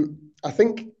 I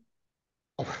think,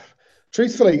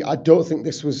 truthfully, I don't think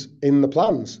this was in the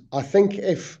plans. I think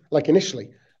initially,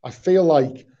 I feel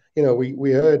like,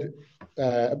 we heard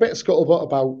a bit of scuttlebutt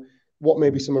about what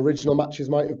maybe some original matches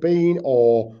might have been,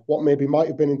 or what maybe might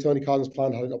have been in Tony Khan's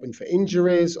plan had it not been for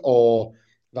injuries, or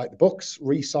like the Bucks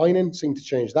re-signing seemed to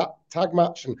change that tag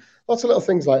match, and lots of little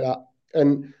things like that.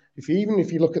 And if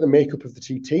you look at the makeup of the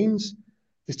two teams,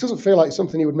 this doesn't feel like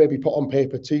something you would maybe put on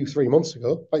paper 2-3 months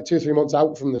ago, like 2 or 3 months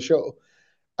out from the show.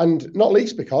 And not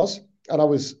least because, and I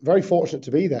was very fortunate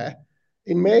to be there,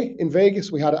 in May in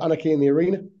Vegas, we had Anarchy in the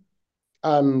Arena.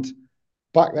 And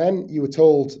back then you were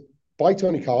told by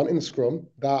Tony Khan in the scrum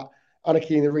that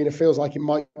Anarchy in the Arena feels like it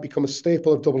might become a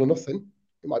staple of Double or Nothing.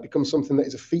 It might become something that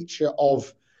is a feature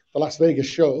of the Las Vegas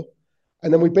show.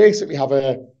 And then we basically have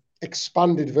a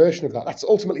expanded version of that. That's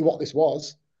ultimately what this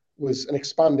was an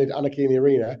expanded Anarchy in the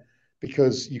Arena,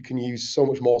 because you can use so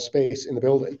much more space in the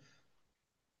building.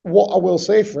 What I will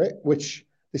say for it, which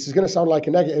this is going to sound like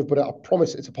a negative, but I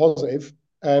promise it's a positive.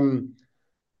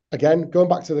 Again, going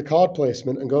back to the card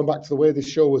placement and going back to the way this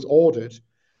show was ordered,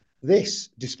 this,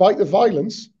 despite the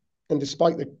violence and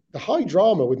despite the high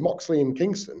drama with Moxley and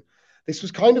Kingston, this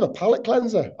was kind of a palate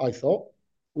cleanser, I thought.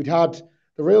 We'd had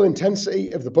the real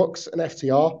intensity of the Bucks and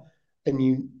FTR,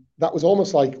 and that was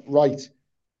almost like, right,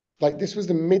 like this was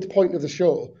the midpoint of the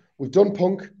show. We've done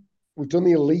Punk, we've done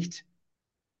the Elite,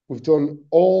 we've done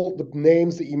all the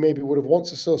names that you maybe would have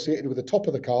once associated with the top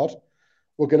of the card.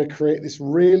 We're going to create this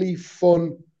really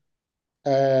fun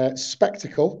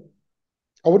spectacle.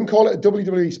 I wouldn't call it a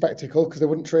WWE spectacle because they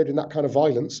wouldn't trade in that kind of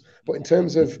violence, but in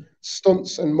terms of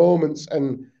stunts and moments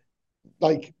and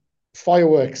like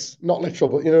fireworks, not literal,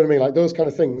 but you know what I mean? Like those kind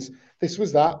of things. This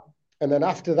was that. And then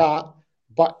after that,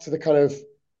 back to the kind of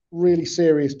really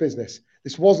serious business.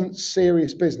 This wasn't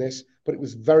serious business, but it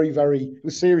was it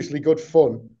was seriously good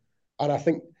fun. And I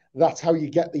think that's how you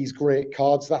get these great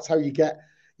cards. That's how you get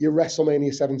your WrestleMania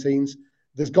 17s.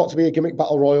 There's got to be a gimmick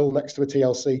battle royal next to a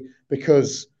TLC,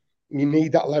 because you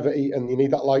need that levity and you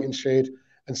need that light and shade.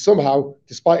 And somehow,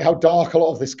 despite how dark a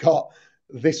lot of this got,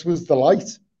 this was the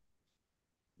light.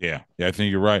 Yeah, I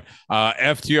think you're right.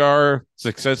 FTR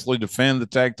successfully defend the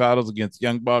tag titles against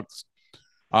Young Bucks.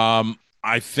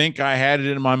 I think I had it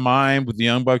in my mind with the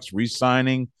Young Bucks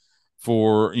re-signing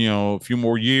for, a few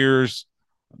more years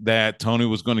that Tony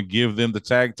was going to give them the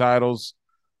tag titles.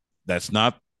 That's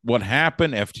not what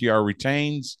happened. FTR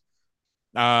retains.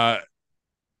 Uh,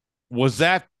 was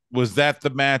that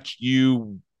the match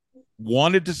you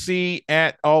wanted to see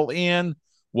at All In?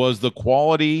 Was the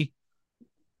quality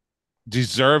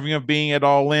deserving of being at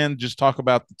All In? Just talk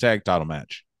about the tag title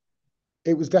match.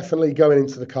 It was definitely going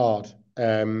into the card.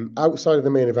 Outside of the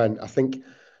main event, I think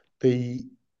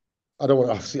I don't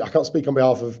want to, I can't speak on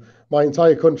behalf of my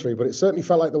entire country, but it certainly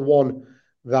felt like the one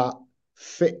that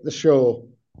fit the show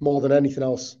more than anything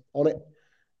else on it.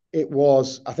 It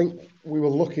was, I think we were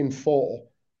looking for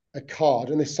a card,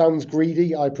 and this sounds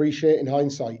greedy, I appreciate in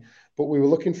hindsight, but we were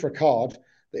looking for a card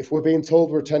that if we're being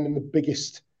told we're attending the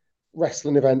biggest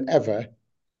wrestling event ever,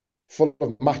 full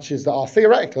of matches that are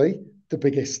theoretically the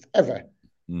biggest ever.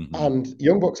 Mm-hmm. And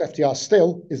Young Bucks FTR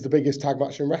still is the biggest tag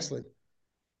match in wrestling.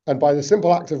 And by the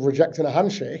simple act of rejecting a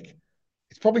handshake,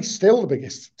 it's probably still the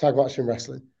biggest tag match in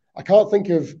wrestling. I can't think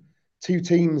of two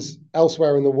teams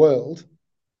elsewhere in the world,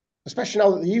 especially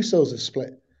now that the Usos have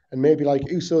split, and maybe like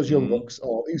Usos Young Bucks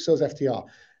or Usos FTR.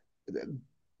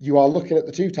 You are looking at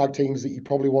the two tag teams that you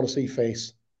probably want to see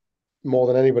face more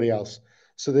than anybody else.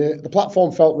 So the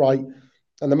platform felt right,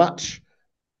 and the match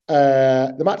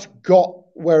got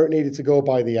where it needed to go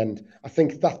by the end. I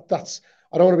think that's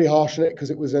I don't want to be harsh on it because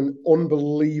it was an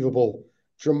unbelievable,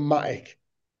 dramatic,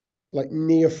 like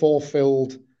near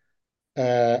fulfilled,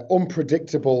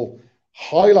 unpredictable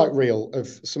highlight reel of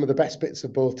some of the best bits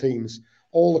of both teams.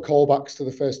 All the callbacks to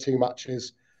the first two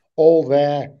matches, all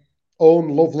their own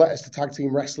love letters to tag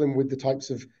team wrestling with the types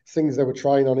of things they were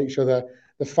trying on each other.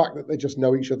 The fact that they just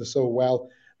know each other so well.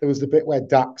 There was the bit where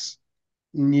Dax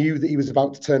knew that he was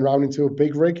about to turn around into a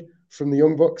big rig from the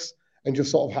Young Bucks and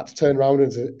just sort of had to turn around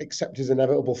and accept his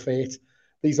inevitable fate.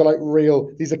 These are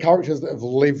characters that have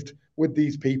lived with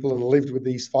these people and lived with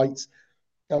these fights.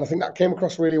 And I think that came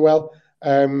across really well.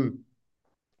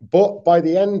 But by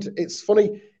the end, it's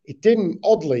funny, it didn't,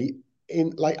 oddly,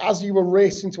 as you were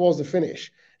racing towards the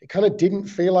finish, it kind of didn't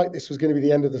feel like this was going to be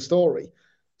the end of the story.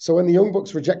 So when the Young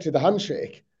Bucks rejected the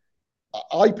handshake,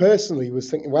 I personally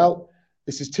was thinking, well,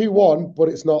 this is 2-1, but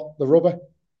it's not the rubber.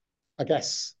 I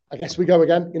guess we go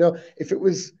again. If it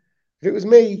was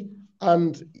me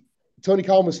and Tony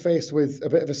Khan was faced with a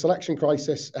bit of a selection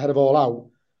crisis ahead of All Out,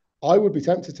 I would be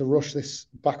tempted to rush this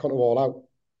back onto All Out.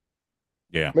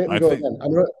 Yeah, Make them go again. I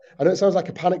know it sounds like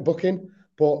a panic booking,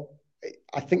 but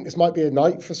I think this might be a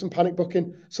night for some panic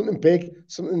booking, something big,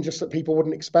 something just that people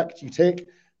wouldn't expect. You take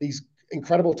these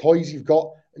incredible toys you've got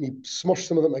and you smush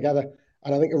some of them together.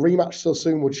 And I think a rematch so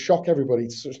soon would shock everybody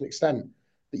to such an extent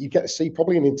that you get to see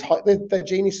probably they're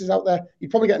geniuses out there.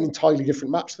 You'd probably get an entirely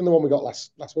different match than the one we got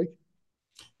last week.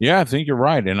 Yeah, I think you're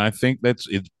right. And I think it's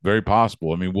very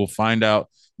possible. I mean, we'll find out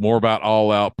more about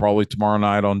All Out probably tomorrow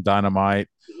night on Dynamite.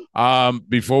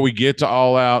 Before we get to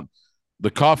All Out,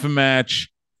 the coffin match,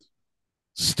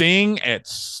 Sting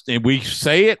we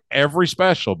say it every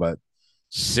special, but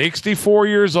 64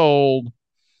 years old.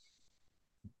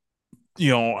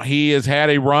 He has had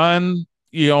a run,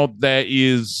 that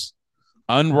is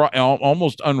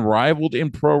almost unrivaled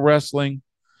in pro wrestling.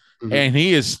 Mm-hmm. And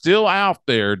he is still out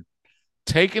there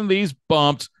taking these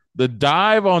bumps, the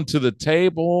dive onto the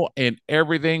table and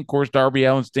everything. Of course, Darby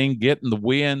Allin Sting getting the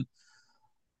win.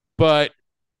 But,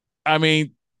 I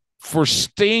mean, for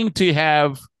Sting to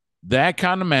have that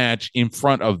kind of match in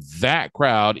front of that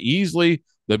crowd, easily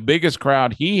the biggest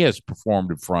crowd he has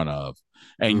performed in front of.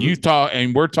 And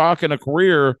we're talking a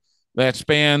career that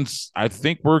spans, I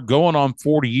think we're going on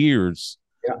 40 years.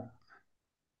 Yeah.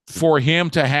 For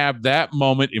him to have that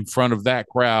moment in front of that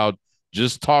crowd,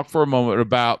 just talk for a moment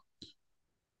about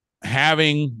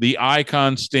having the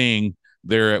icon Sting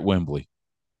there at Wembley.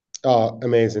 Oh,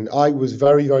 amazing. I was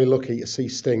very, very lucky to see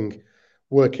Sting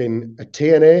working a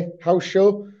TNA house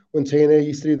show when TNA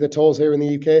used to do their tours here in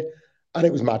the UK. And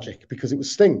it was magic because it was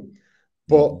Sting.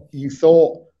 But you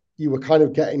thought you were kind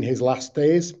of getting his last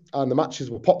days, and the matches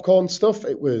were popcorn stuff.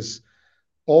 It was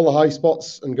all the high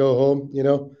spots and go home,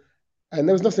 and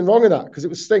there was nothing wrong with that because it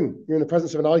was Sting. You're in the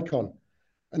presence of an icon.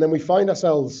 And then we find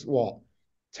ourselves,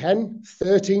 10,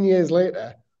 13 years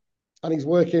later, and he's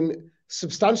working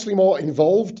substantially more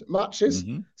involved matches,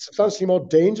 substantially more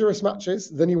dangerous matches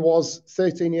than he was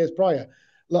 13 years prior.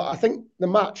 Look, I think the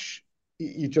match,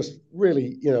 you just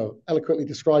really, eloquently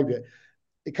described it.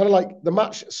 It kind of like the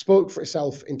match spoke for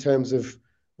itself in terms of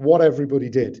what everybody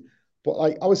did. But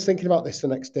I was thinking about this the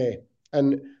next day.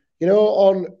 And,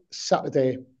 on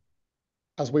Saturday,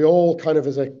 as we all kind of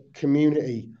as a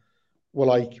community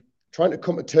were trying to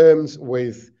come to terms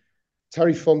with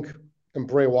Terry Funk and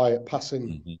Bray Wyatt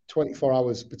passing 24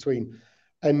 hours between,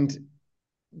 and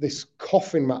this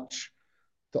coffin match.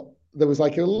 There was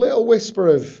like a little whisper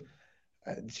of,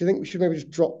 do you think we should maybe just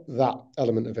drop that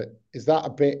element of it? Is that a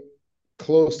bit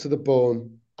close to the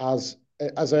bone as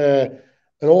an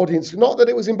audience? Not that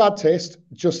it was in bad taste,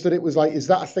 just that it was like, is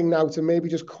that a thing now to maybe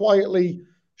just quietly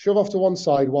shove off to one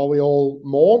side while we all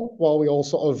mourn, while we all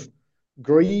sort of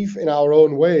grieve in our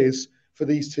own ways for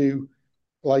these two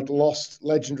like lost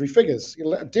legendary figures,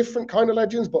 different kind of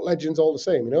legends, but legends all the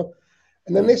same,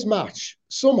 And then this match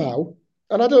somehow,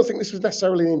 and I don't think this was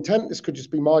necessarily the intent, this could just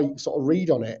be my sort of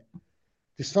read on it.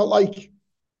 This felt like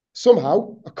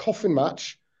somehow a coffin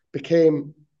match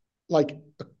became like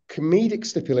a comedic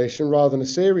stipulation rather than a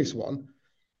serious one.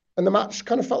 And the match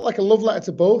kind of felt like a love letter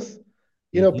to both.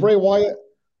 Bray Wyatt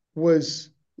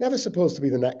was never supposed to be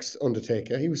the next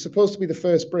Undertaker. He was supposed to be the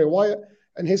first Bray Wyatt,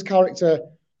 and his character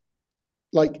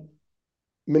like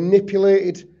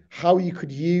manipulated how you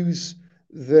could use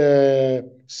the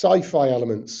sci-fi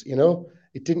elements.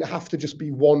 It didn't have to just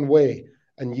be one way,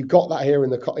 and you got that here in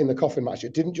the coffin match.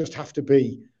 It didn't just have to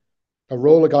be a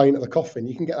roller guy into the coffin.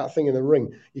 You can get that thing in the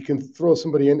ring. You can throw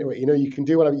somebody into it. You can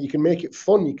do whatever. You can make it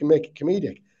fun. You can make it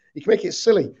comedic. You can make it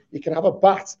silly. You can have a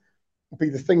bat be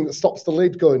the thing that stops the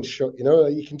lid going shut.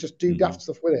 You can just do daft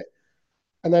stuff with it.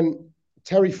 And then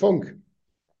Terry Funk,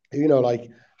 who,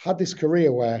 had this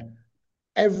career where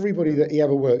everybody that he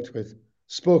ever worked with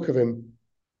spoke of him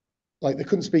like they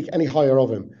couldn't speak any higher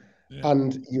of him. Yeah.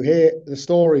 And you hear the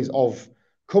stories of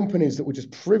companies that were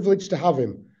just privileged to have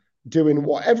him doing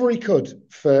whatever he could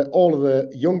for all of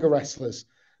the younger wrestlers,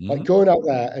 like going out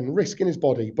there and risking his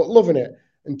body, but loving it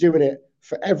and doing it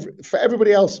for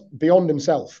everybody else beyond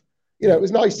himself. It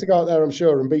was nice to go out there, I'm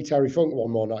sure, and be Terry Funk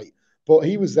one more night, but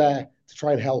he was there to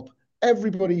try and help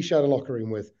everybody he shared a locker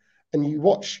room with. And you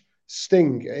watch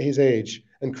Sting at his age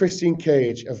and Christian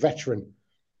Cage, a veteran,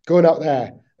 going out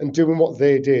there and doing what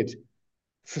they did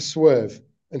for Swerve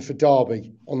and for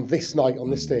Darby on this night, on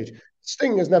this stage.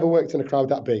 Sting has never worked in a crowd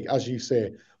that big, as you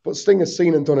say, but Sting has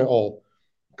seen and done it all.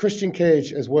 Christian Cage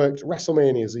has worked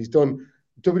WrestleManias. He's done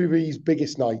WWE's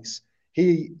biggest nights.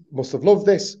 He must have loved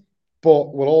this,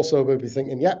 but will also be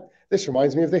thinking, this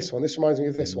reminds me of this one. This reminds me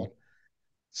of this one.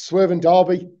 Swerve and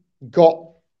Darby got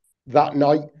that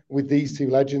night with these two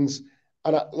legends.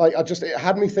 And it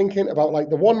had me thinking about like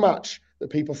the one match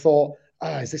that people thought,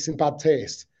 is this in bad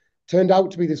taste? Turned out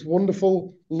to be this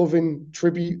wonderful, loving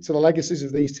tribute to the legacies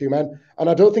of these two men. And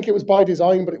I don't think it was by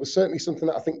design, but it was certainly something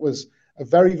that I think was a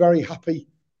very, very happy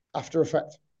after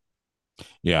effect.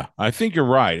 Yeah, I think you're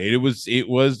right. It was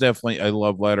definitely a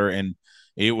love letter, and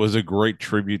it was a great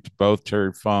tribute to both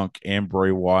Terry Funk and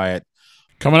Bray Wyatt.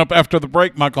 Coming up after the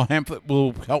break, Michael Hamflett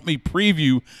will help me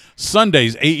preview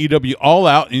Sunday's AEW All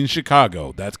Out in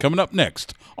Chicago. That's coming up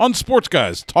next on Sports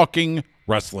Guys Talking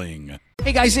Wrestling.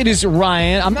 Hey guys, it is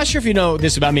Ryan. I'm not sure if you know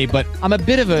this about me, but I'm a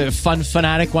bit of a fun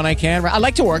fanatic when I can. I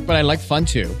like to work, but I like fun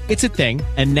too. It's a thing.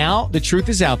 And now the truth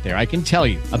is out there. I can tell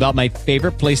you about my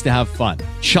favorite place to have fun.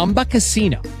 Chumba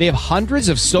Casino. They have hundreds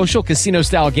of social casino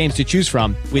style games to choose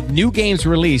from with new games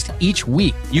released each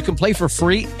week. You can play for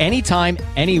free anytime,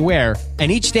 anywhere.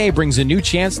 And each day brings a new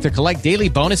chance to collect daily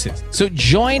bonuses. So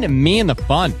join me in the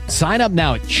fun. Sign up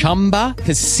now at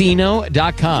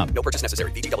ChumbaCasino.com. No purchase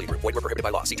necessary. VGW Group. Void where prohibited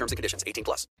by law. See terms and conditions. 18+.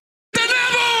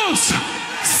 ¡Tenemos!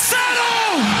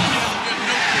 ¡Cero!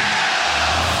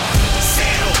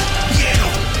 Cero, hielo,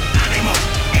 ánimo,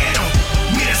 héroe.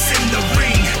 Meet us in the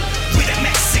ring with the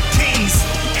Mexican Kings.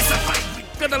 It's a fight.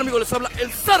 ¿Qué tal, amigos? Les habla el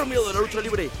Cero Miedo de la lucha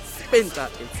libre. Penta,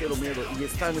 el Cero Miedo. Y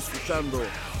están escuchando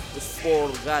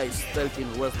Sport Guys Talking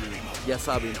Wrestling. Ya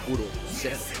saben, puro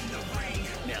cero.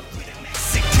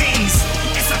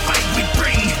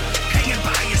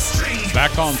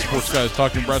 Back on Sports Guys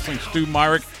Talking Wrestling, Stu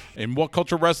Myrick and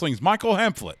WhatCulture Wrestling's Michael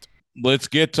Hamflett. Let's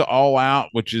get to All Out,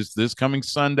 which is this coming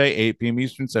Sunday, 8 p.m.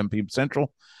 Eastern, 7 p.m.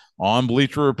 Central, on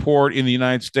Bleacher Report in the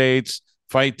United States,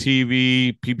 Fight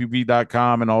TV,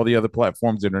 PPV.com, and all the other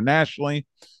platforms internationally.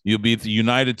 You'll be at the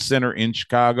United Center in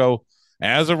Chicago.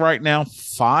 As of right now,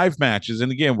 5 matches.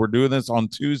 And again, we're doing this on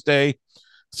Tuesday,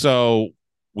 so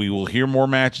we will hear more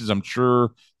matches, I'm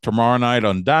sure, tomorrow night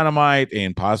on Dynamite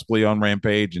and possibly on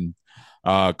Rampage and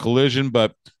Collision.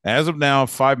 But as of now,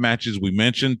 5 matches. We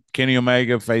mentioned Kenny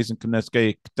Omega facing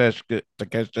Takeshita,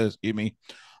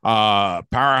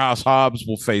 Powerhouse Hobbs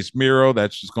will face Miro.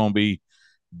 That's just going to be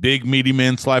big, meaty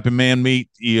men slapping man meat.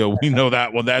 We know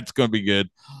that one. That's going to be good.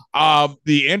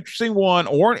 The interesting one,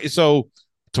 so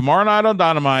tomorrow night on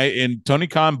Dynamite, and Tony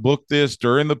Khan booked this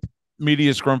during the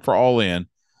media scrum for All In,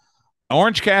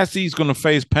 Orange Cassidy is going to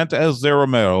face Penta El Zero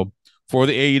Miedo for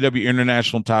the AEW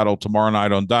International title tomorrow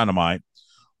night on Dynamite.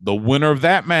 The winner of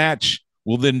that match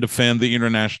will then defend the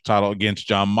international title against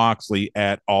Jon Moxley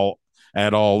at All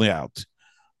Out.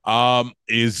 Are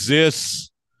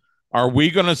we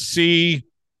going to see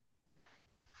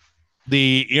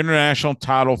the international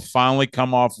title finally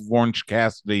come off of Orange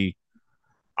Cassidy?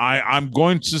 I'm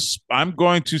going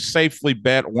to safely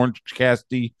bet Orange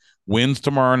Cassidy wins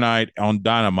tomorrow night on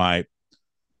Dynamite.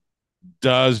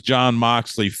 Does Jon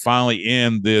Moxley finally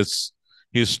end this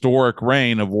historic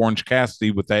reign of Orange Cassidy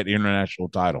with that international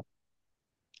title?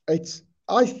 I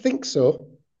think so.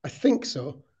 I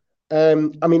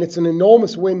mean, it's an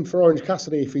enormous win for Orange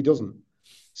Cassidy if he doesn't.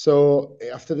 So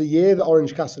after the year that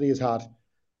Orange Cassidy has had,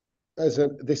 as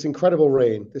this incredible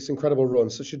reign, this incredible run,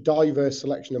 such a diverse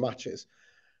selection of matches,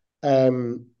 a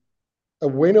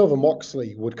win over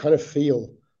Moxley would kind of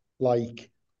feel like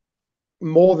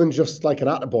more than just like an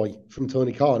attaboy from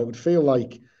Tony Khan. It would feel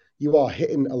like you are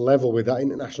hitting a level with that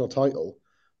international title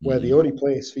where the only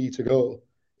place for you to go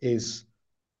is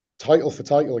title for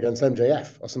title against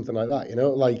MJF or something like that.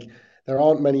 Like there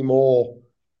aren't many more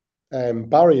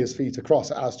barriers for you to cross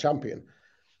as champion.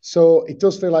 So it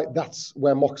does feel like that's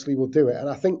where Moxley will do it. And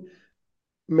I think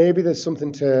maybe there's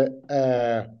something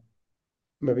to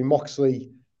maybe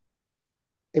Moxley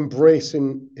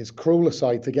embracing his crueler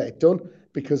side to get it done,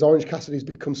 because Orange Cassidy's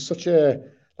become such a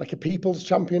people's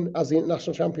champion as the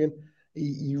international champion.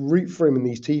 You root for him in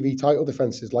these TV title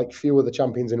defenses like few other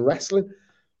champions in wrestling.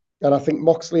 And I think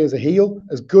Moxley as a heel,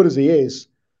 as good as he is,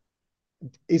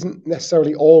 isn't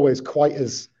necessarily always quite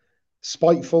as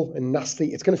spiteful and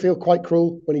nasty. It's going to feel quite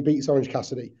cruel when he beats Orange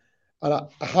Cassidy. And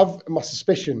I have my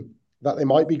suspicion that they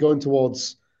might be going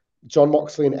towards Jon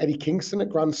Moxley and Eddie Kingston at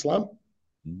Grand Slam.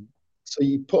 So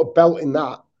you put a belt in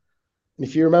that. And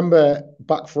if you remember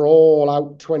back for All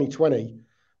Out 2020,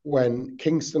 when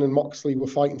Kingston and Moxley were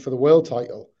fighting for the world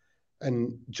title,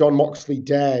 and Jon Moxley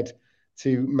dared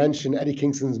to mention Eddie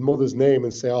Kingston's mother's name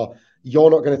and say, "Oh, you're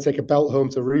not going to take a belt home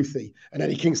to Ruthie." And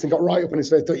Eddie Kingston got right up in his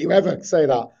face. "Don't you ever say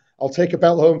that. I'll take a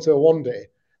belt home to her one day."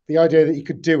 The idea that you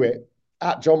could do it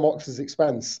at Jon Moxley's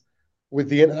expense with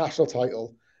the international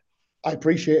title, I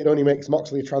appreciate it only makes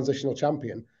Moxley a transitional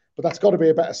champion, but that's got to be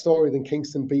a better story than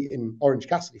Kingston beating Orange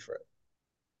Cassidy for it.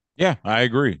 Yeah, I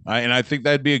agree. And I think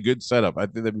that'd be a good setup. I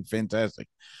think that'd be fantastic.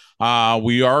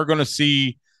 We are going to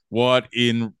see what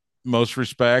in most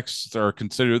respects are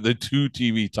considered the two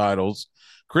TV titles.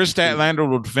 Chris Statlander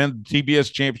will defend the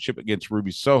TBS championship against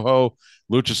Ruby Soho.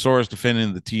 Luchasaurus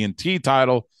defending the TNT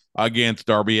title against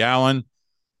Darby Allin.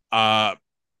 I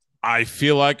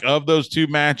feel like of those two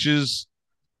matches,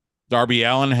 Darby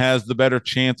Allin has the better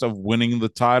chance of winning the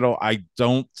title. I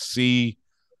don't see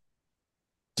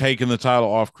taking the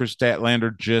title off Chris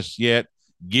Statlander just yet.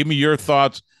 Give me your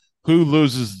thoughts. Who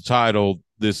loses the title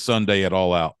this Sunday at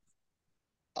All Out?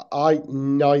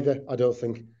 Neither, I don't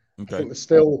think. Okay. I think they're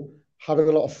still having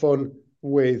a lot of fun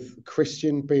with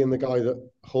Christian being the guy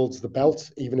that holds the belt,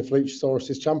 even if Luchasaurus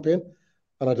is champion.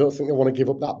 And I don't think they want to give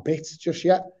up that bit just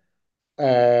yet.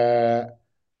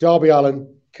 Darby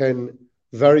Allin can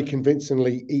very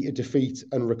convincingly eat a defeat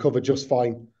and recover just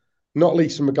fine, not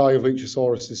least from a guy of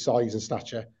Luchasaurus' size and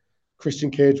stature. Christian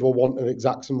Cage will want to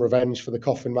exact some revenge for the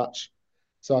coffin match.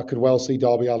 So I could well see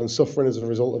Darby Allin suffering as a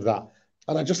result of that.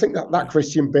 And I just think that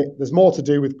Christian bit, there's more to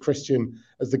do with Christian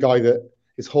as the guy that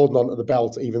is holding on to the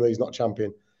belt, even though he's not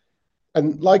champion.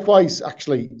 And likewise,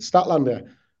 actually, Statlander,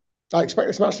 I expect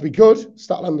this match to be good,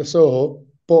 Statlander Soho.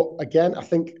 But again, I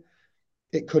think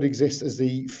it could exist as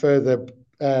the further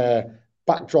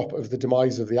backdrop of the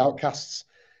demise of the Outcasts.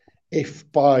 If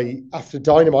after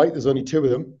Dynamite, there's only two of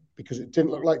them, because it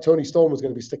didn't look like Tony Storm was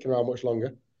going to be sticking around much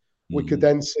longer, we could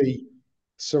then see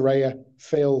Saraya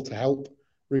fail to help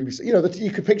Ruby.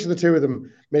 You could picture the two of them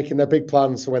making their big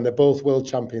plans for when they're both world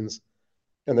champions,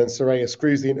 and then Saraya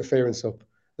screws the interference up,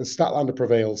 and Statlander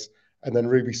prevails, and then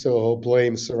Ruby Soho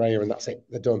blames Saraya, and that's it.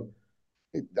 They're done.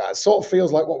 That sort of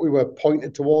feels like what we were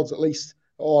pointed towards, at least,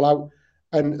 All Out.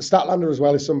 And Statlander as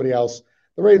well is somebody else.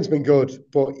 The reign's been good,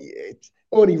 but it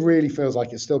only really feels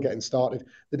like it's still getting started.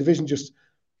 The division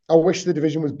I wish the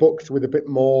division was booked with a bit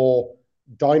more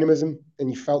dynamism, and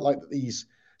you felt like that these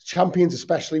champions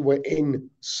especially were in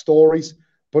stories,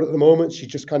 but at the moment she's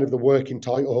just kind of the working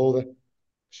title holder.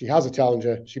 She has a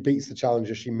challenger, she beats the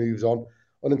challenger, she moves on.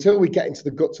 And until we get into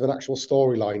the guts of an actual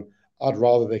storyline, I'd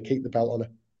rather they keep the belt on her.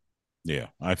 Yeah,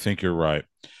 I think you're right.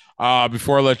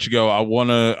 Before I let you go, I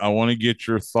wanna get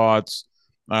your thoughts.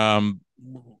 I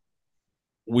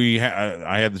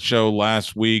had the show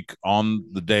last week on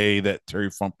the day that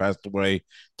Terry Funk passed away.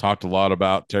 Talked a lot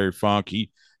about Terry Funk. He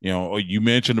You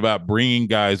mentioned about bringing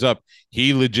guys up.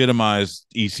 He legitimized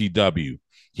ECW.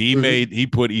 He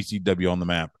put ECW on the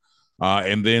map.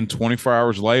 And then 24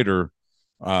 hours later,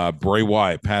 Bray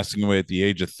Wyatt passing away at the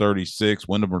age of 36,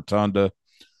 Wyndham Rotunda.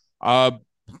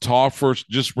 Talk first,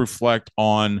 just reflect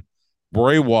on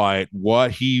Bray Wyatt,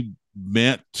 what he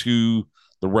meant to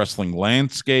the wrestling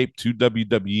landscape, to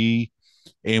WWE,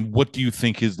 and what do you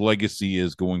think his legacy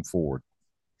is going forward?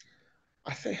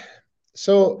 I think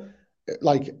so.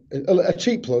 Like a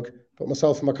cheap plug, but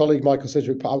myself and my colleague Michael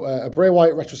Sidgwick put out a Bray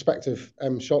Wyatt retrospective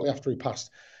shortly after he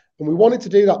passed, and we wanted to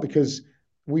do that because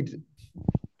we'd,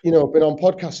 been on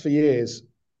podcasts for years,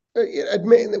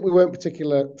 admitting that we weren't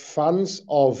particular fans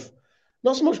of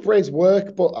not so much Bray's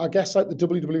work, but I guess like the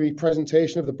WWE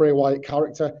presentation of the Bray Wyatt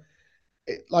character.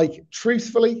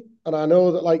 Truthfully, and I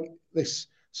know that like this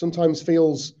sometimes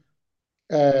feels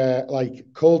like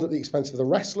cold at the expense of the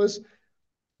wrestlers,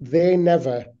 they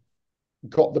never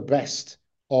got the best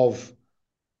of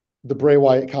the Bray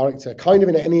Wyatt character. Kind of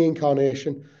in any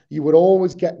incarnation, you would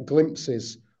always get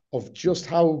glimpses of just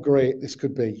how great this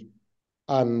could be.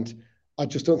 And I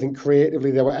just don't think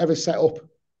creatively they were ever set up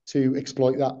to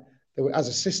exploit that. They were, as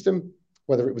a system,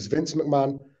 whether it was Vince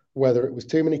McMahon, whether it was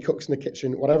too many cooks in the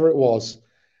kitchen, whatever it was,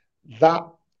 that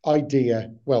idea,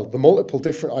 well, the multiple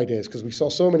different ideas, because we saw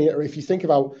so many, if you think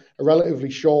about a relatively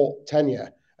short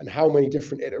tenure and how many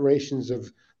different iterations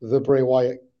of the Bray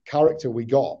Wyatt character we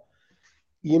got,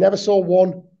 you never saw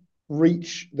one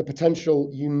reach the potential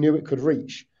you knew it could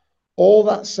reach. All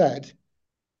that said,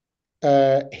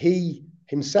 he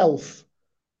himself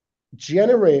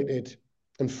generated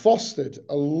and fostered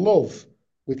a love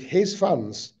with his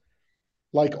fans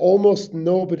like almost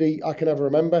nobody I can ever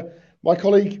remember. My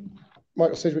colleague,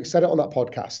 Michael Sidgwick, said it on that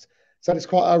podcast, said it's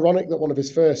quite ironic that one of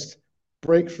his first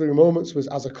breakthrough moments was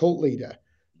as a cult leader,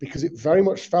 because it very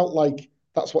much felt like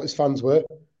that's what his fans were.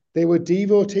 They were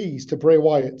devotees to Bray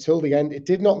Wyatt till the end. It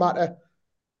did not matter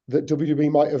that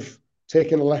WWE might have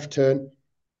taken a left turn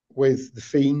with The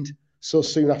Fiend so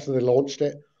soon after they launched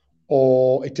it,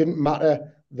 or it didn't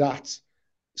matter that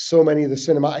so many of the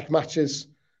cinematic matches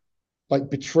like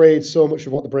betrayed so much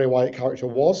of what the Bray Wyatt character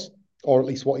was, or at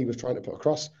least what he was trying to put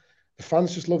across. The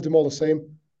fans just loved him all the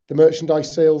same. The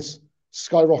merchandise sales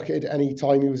skyrocketed any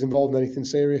time he was involved in anything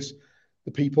serious.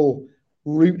 The people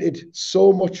rooted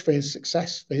so much for his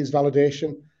success, for his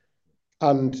validation.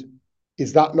 And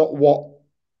is that not what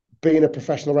being a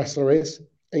professional wrestler is?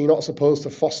 Are you not supposed to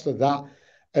foster that?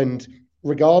 And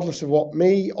regardless of what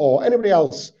me or anybody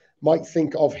else might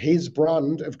think of his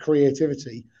brand of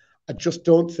creativity, I just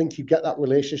don't think you get that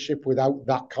relationship without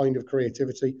that kind of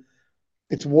creativity.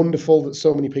 It's wonderful that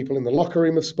so many people in the locker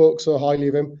room have spoke so highly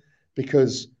of him,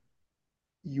 because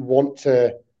you want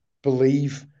to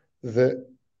believe that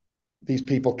these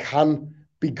people can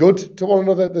be good to one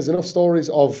another. There's enough stories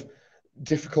of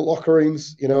difficult locker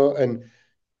rooms, and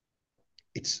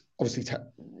it's obviously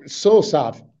so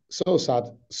sad,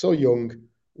 so young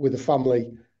with a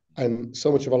family and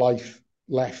so much of a life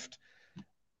left.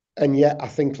 And yet I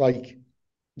think like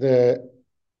the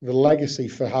legacy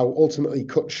for how ultimately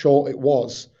cut short it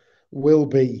was will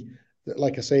be that,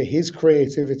 like I say, his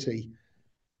creativity,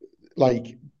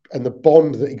 and the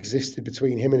bond that existed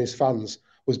between him and his fans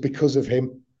was because of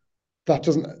him. That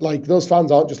doesn't, like, those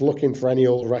fans aren't just looking for any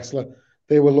old wrestler.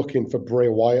 They were looking for Bray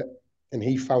Wyatt, and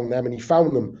he found them, and he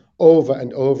found them over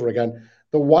and over again.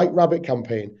 The White Rabbit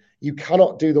campaign, you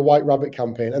cannot do the White Rabbit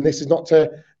campaign, and this is not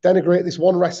to denigrate this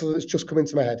one wrestler that's just come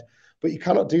into my head, but you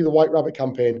cannot do the White Rabbit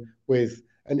campaign with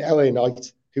an LA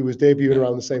Knight who was debuting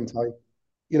around the same time.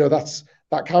 That's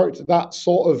that character, that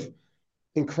sort of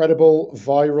incredible,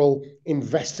 viral,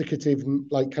 investigative,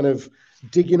 like kind of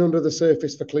digging under the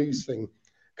surface for clues thing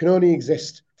can only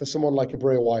exist for someone like a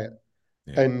Bray Wyatt.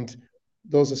 Yeah. And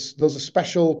those are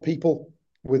special people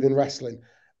within wrestling.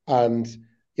 And,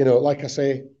 like I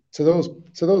say, to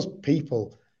those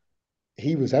people,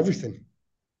 he was everything.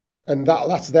 And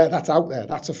that's out there.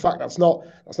 That's a fact. That's not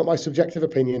my subjective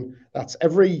opinion. That's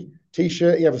every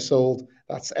T-shirt he ever sold.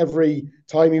 That's every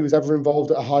time he was ever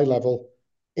involved at a high level,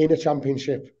 in a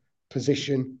championship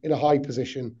position, in a high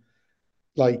position.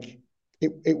 Like,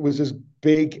 it was as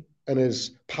big and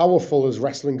as powerful as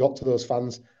wrestling got to those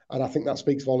fans. And I think that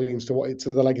speaks volumes to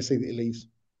the legacy that he leaves.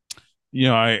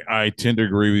 I tend to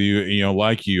agree with you.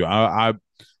 Like you,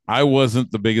 I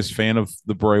wasn't the biggest fan of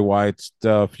the Bray Wyatt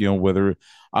stuff. Whether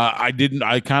I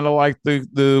kind of liked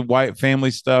the Wyatt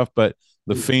family stuff, but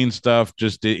the Fiend stuff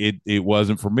just it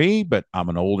wasn't for me. But I'm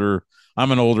an older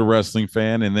wrestling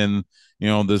fan, and then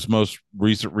this most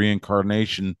recent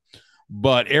reincarnation.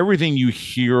 But everything you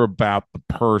hear about the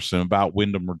person, about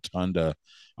Wyndham Rotunda,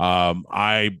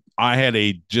 I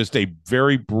had just a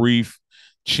very brief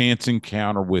chance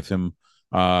encounter with him.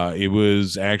 It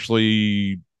was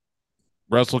actually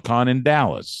WrestleCon in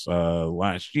Dallas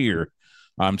last year.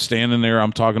 I'm standing there.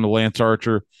 I'm talking to Lance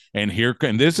Archer, and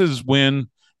this is when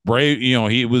Bray,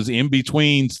 he was in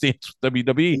between stints with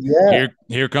WWE. Yeah.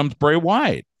 Here comes Bray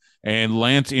Wyatt, and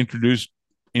Lance introduced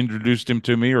him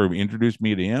to me, or introduced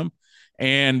me to him,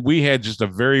 and we had just a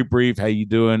very brief, "How you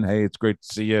doing? Hey, it's great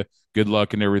to see you. Good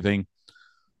luck and everything."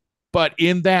 But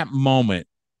in that moment,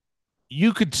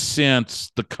 you could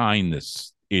sense the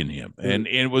kindness in him, and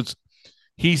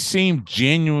he seemed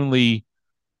genuinely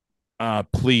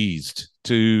pleased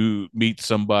to meet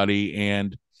somebody,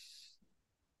 and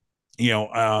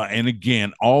and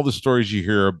again, all the stories you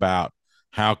hear about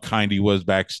how kind he was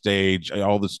backstage,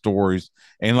 all the stories,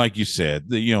 and like you said,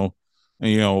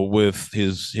 with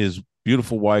his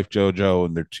beautiful wife JoJo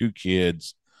and their 2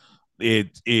 kids,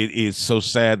 it is so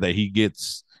sad that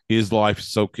his life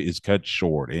is cut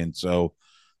short, and so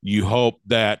you hope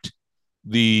that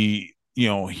he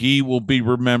will be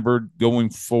remembered going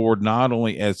forward, not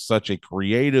only as such a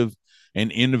creative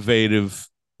and innovative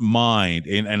mind,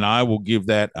 and I will give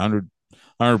that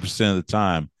 100% of the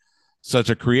time,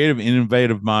 such a creative,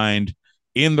 innovative mind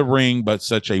in the ring, but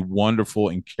such a wonderful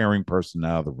and caring person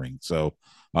out of the ring. So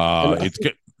it's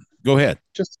good. Go ahead.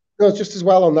 Just as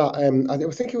well on that. I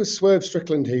think it was Swerve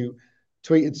Strickland who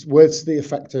tweeted words to the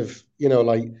effect of,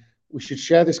 we should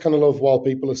share this kind of love while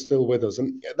people are still with us,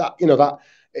 and that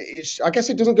I guess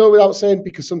it doesn't go without saying,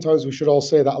 because sometimes we should all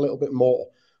say that a little bit more.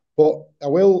 But I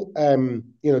will,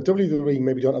 WWE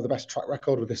maybe don't have the best track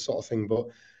record with this sort of thing, but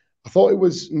I thought it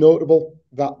was notable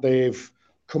that they've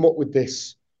come up with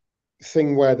this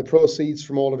thing where the proceeds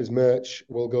from all of his merch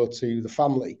will go to the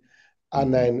family.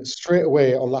 And then straight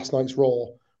away on last night's Raw,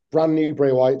 brand new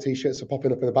Bray Wyatt t-shirts are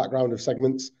popping up in the background of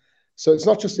segments. So it's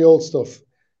not just the old stuff.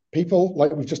 People,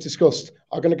 like we've just discussed,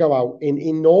 are going to go out in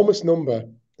enormous number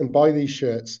and buy these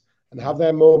shirts and have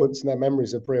their moments and their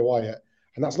memories of Bray Wyatt.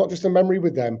 And that's not just a memory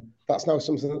with them. That's now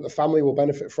something that the family will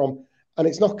benefit from. And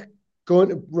it's not going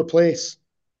to replace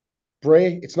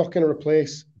Bray. It's not going to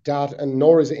replace Dad, and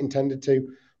nor is it intended to.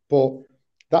 But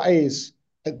that is,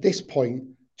 at this point,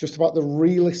 just about the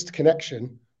realest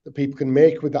connection that people can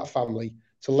make with that family,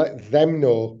 to let them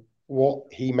know what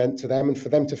he meant to them, and for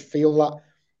them to feel that,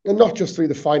 and not just through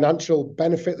the financial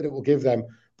benefit that it will give them,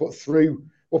 but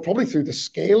probably through the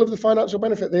scale of the financial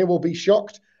benefit. They will be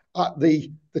shocked at the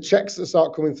checks that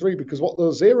start coming through, because what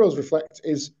those zeros reflect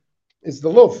is the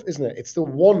love, isn't it? It's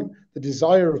the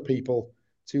desire of people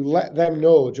to let them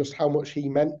know just how much he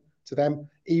meant to them,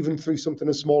 even through something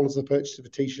as small as the purchase of a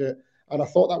t-shirt. And I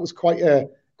thought that was quite a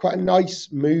nice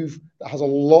move that has a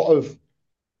lot of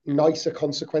nicer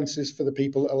consequences for the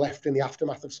people that are left in the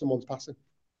aftermath of someone's passing.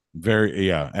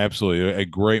 Absolutely. A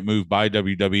great move by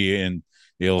WWE, and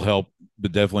it'll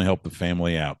definitely help the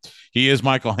family out. He is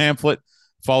Michael Hamflett.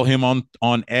 Follow him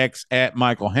on X at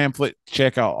Michael Hamflett.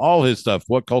 Check out all his stuff,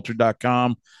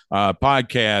 WhatCulture.com,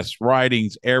 podcasts,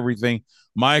 writings, everything.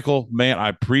 Michael, man, I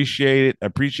appreciate it. I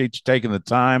appreciate you taking the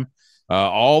time.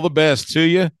 All the best to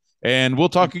you, and we'll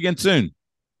talk again soon.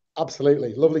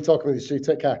 Absolutely. Lovely talking with you, Stu.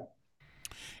 Take care.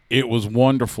 It was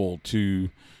wonderful to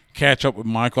catch up with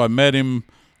Michael. I met him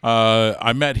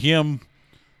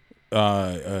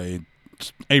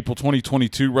April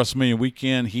 2022 WrestleMania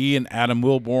weekend. He and Adam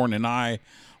Wilborn and I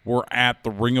were at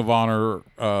the Ring of Honor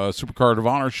Supercard of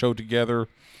Honor show together.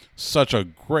 Such a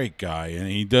great guy, and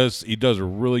he does a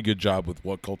really good job with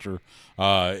WhatCulture.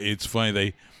 It's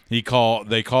funny, they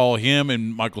call him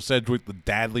and Michael Sedgwick the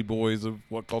Dadley Boys of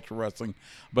WhatCulture Wrestling,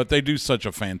 but they do such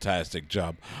a fantastic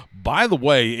job. By the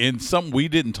way, in something we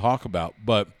didn't talk about,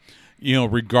 but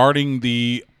regarding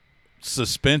the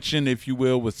suspension, if you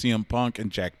will, with CM Punk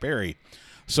and Jack Perry.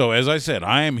 So as I said,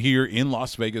 I am here in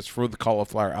Las Vegas for the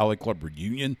Cauliflower Alley Club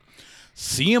reunion.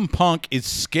 CM Punk is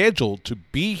scheduled to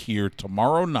be here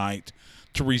tomorrow night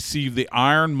to receive the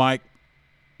Iron Mike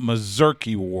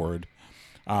Mazurki Award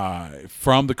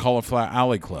from the Cauliflower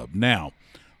Alley Club. Now,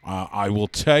 I will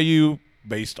tell you,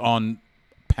 based on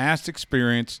past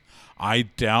experience, I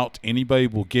doubt anybody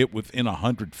will get within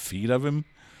 100 feet of him.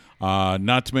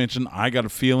 Not to mention, I got a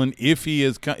feeling if he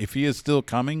is still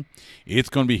coming, it's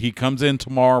going to be he comes in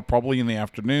tomorrow, probably in the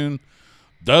afternoon,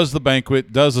 does the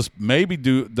banquet, does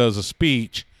a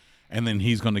speech, and then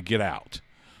he's going to get out.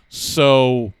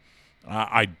 So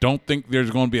I don't think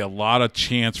there's going to be a lot of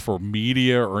chance for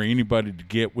media or anybody to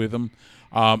get with him.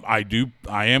 I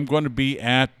am going to be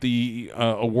at the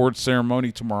award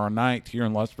ceremony tomorrow night here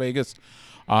in Las Vegas.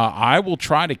 I will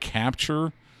try to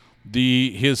capture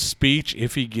his speech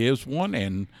if he gives one,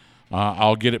 and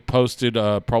I'll get it posted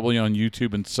probably on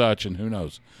YouTube and such, and who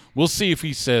knows. We'll see if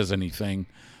he says anything.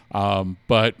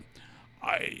 But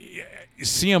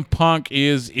CM Punk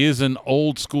is an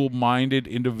old school minded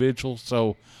individual,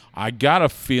 so I got a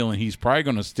feeling he's probably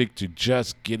going to stick to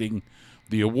just getting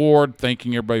the award,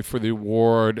 thanking everybody for the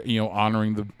award,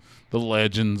 honoring the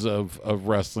legends of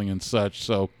wrestling and such.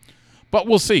 So, but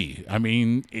we'll see. I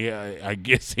mean, I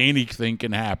guess anything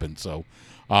can happen. So,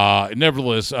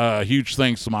 nevertheless, huge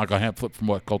thanks to Michael Hamflett from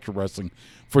WhatCulture Wrestling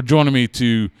for joining me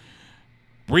to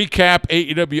recap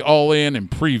AEW All In and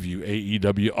preview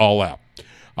AEW All Out.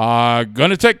 Going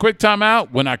to take a quick time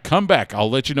out. When I come back, I'll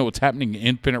let you know what's happening in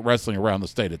independent wrestling around the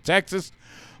state of Texas.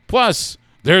 Plus,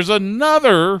 there's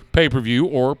another pay-per-view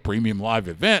or premium live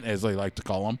event, as they like to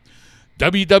call them.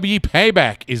 WWE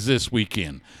Payback is this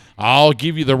weekend. I'll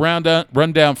give you the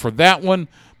rundown for that one,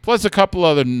 plus a couple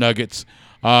other nuggets.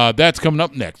 That's coming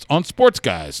up next on Sports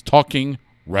Guys Talking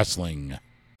Wrestling.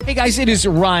 Hey guys, it is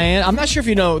Ryan. I'm not sure if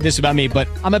you know this about me, but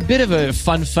I'm a bit of a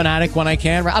fun fanatic when I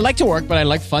can. I like to work, but I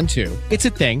like fun too. It's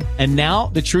a thing. And now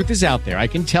the truth is out there. I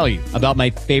can tell you about my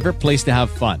favorite place to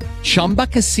have fun. Chumba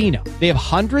Casino. They have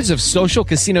hundreds of social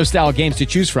casino style games to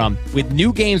choose from with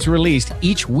new games released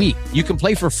each week. You can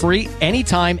play for free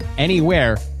anytime,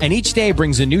 anywhere. And each day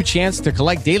brings a new chance to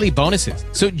collect daily bonuses.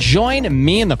 So join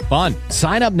me in the fun.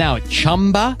 Sign up now at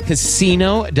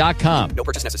ChumbaCasino.com. No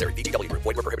purchase necessary. VGW Group.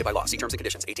 Void where prohibited by law. See terms and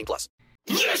conditions. 18+.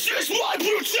 This is my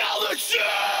brutality!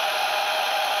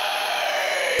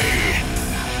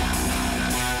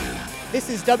 This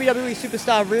is WWE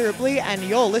superstar Rhea Ripley, and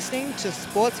you're listening to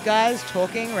Sports Guys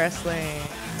Talking Wrestling.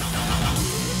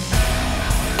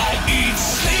 I eat,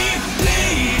 sleep,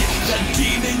 bleed. The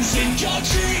demons in your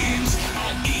dreams.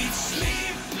 I eat,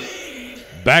 sleep, bleed.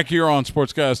 Back here on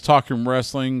Sports Guys Talking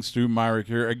Wrestling, Stu Myrick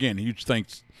here. Again, huge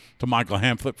thanks to Michael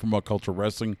Hamflett from WhatCulture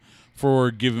Wrestling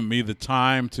for giving me the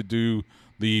time to do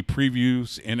the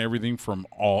previews and everything from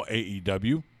all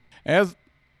AEW. As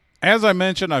I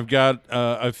mentioned, I've got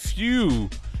a few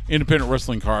independent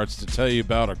wrestling cards to tell you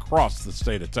about across the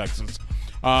state of Texas.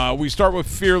 We start with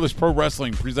Fearless Pro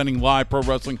Wrestling, presenting live pro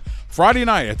wrestling Friday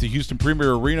night at the Houston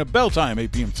Premier Arena, bell time,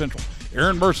 8 p.m. Central.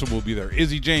 Aaron Mercer will be there,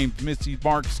 Izzy James, Missy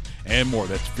Marks, and more.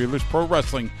 That's Fearless Pro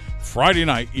Wrestling, Friday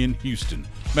night in Houston.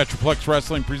 Metroplex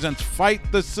Wrestling presents Fight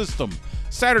the System,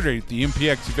 Saturday at the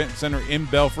MPX Event Center in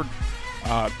Belford.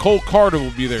 Cole Carter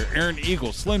will be there, Aaron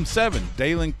Eagle, Slim 7,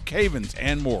 Dalen Cavens,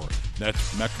 and more.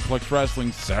 That's Metroplex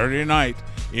Wrestling, Saturday night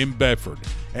in Bedford.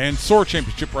 And SOAR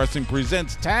Championship Wrestling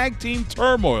presents Tag Team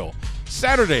Turmoil,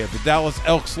 Saturday at the Dallas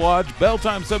Elks Lodge, bell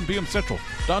time, 7 p.m. Central.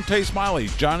 Dante Smiley,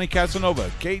 Johnny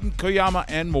Casanova, Kaden Koyama,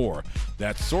 and more.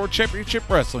 That's SOAR Championship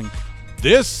Wrestling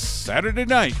this Saturday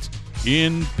night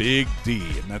in Big D.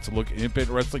 And that's a look at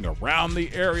independent wrestling around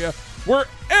the area,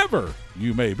 wherever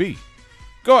you may be.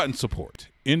 Go out and support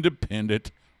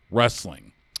independent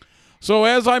wrestling. So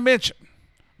as I mentioned,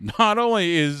 not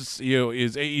only is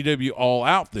AEW All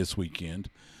Out this weekend,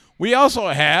 we also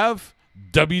have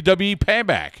WWE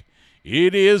Payback.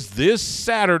 It is this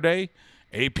Saturday,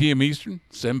 8 p.m. Eastern,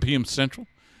 7 p.m. Central.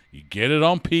 You get it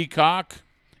on Peacock.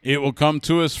 It will come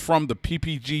to us from the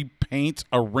PPG Paint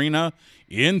Arena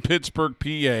in Pittsburgh,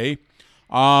 PA.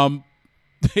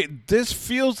 This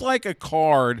feels like a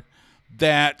card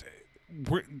that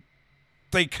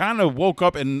they kind of woke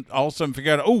up and all of a sudden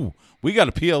figured out, oh, we got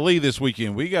a PLE this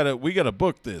weekend. We got to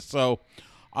book this. So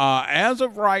as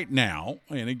of right now,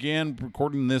 and again,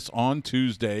 recording this on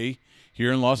Tuesday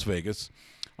here in Las Vegas,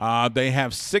 they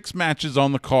have 6 matches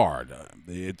on the card.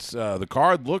 It's the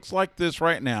card looks like this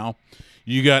right now.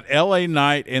 You got LA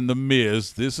Knight and The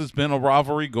Miz. This has been a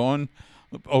rivalry going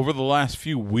over the last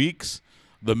few weeks.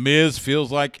 The Miz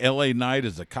feels like LA Knight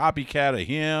is a copycat of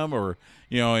him, or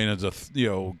and is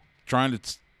trying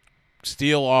to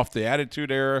steal off the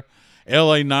Attitude Era.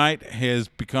 LA Knight has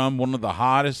become one of the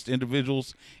hottest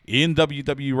individuals in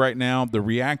WWE right now. The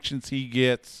reactions he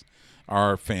gets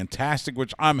are fantastic,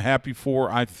 which I'm happy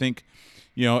for. I think,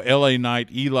 LA Knight,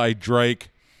 Eli Drake,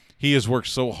 he has worked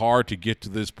so hard to get to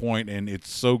this point, and it's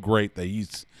so great that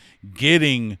he's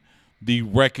getting the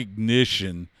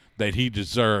recognition that he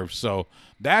deserves. So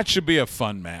that should be a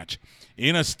fun match.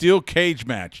 In a steel cage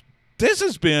match, this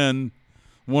has been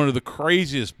one of the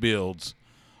craziest builds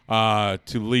to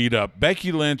lead up.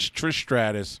 Becky Lynch, Trish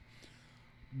Stratus.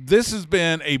 This has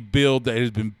been a build that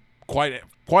has been quite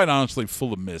honestly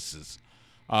full of misses.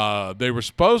 They were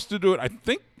supposed to do it. I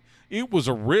think it was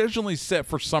originally set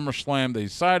for SummerSlam. They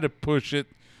decided to push it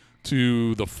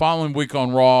to the following week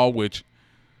on Raw,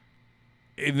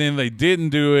 and then they didn't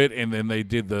do it, and then they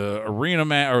did the arena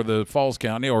match or the Falls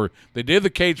Count, or they did the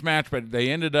cage match, but they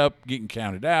ended up getting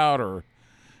counted out, or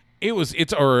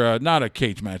not a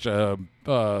cage match. It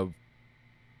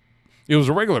was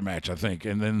a regular match, I think,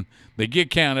 and then they get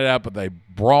counted out, but they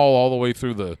brawl all the way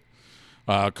through the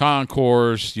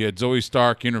concourse. You had Zoe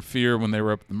Stark interfere when they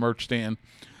were up at the merch stand.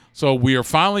 So we are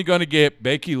finally going to get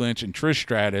Becky Lynch and Trish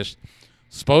Stratus.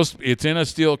 It's in a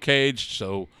steel cage,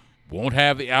 so won't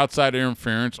have the outside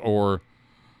interference, or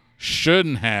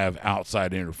shouldn't have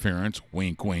outside interference.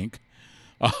 Wink, wink.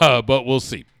 But we'll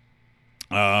see.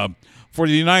 For the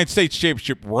United States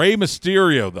Championship, Rey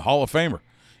Mysterio, the Hall of Famer,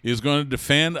 is going to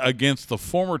defend against the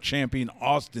former champion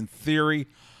Austin Theory.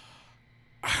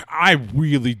 I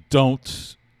really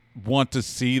don't want to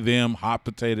see them hot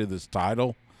potato this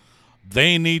title.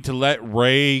 They need to let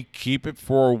Rey keep it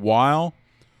for a while.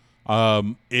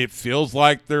 It feels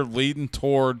like they're leading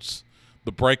towards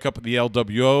the breakup of the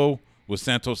LWO with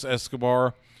Santos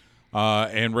Escobar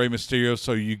and Rey Mysterio.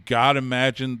 So you got to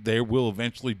imagine there will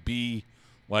eventually be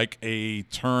like a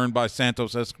turn by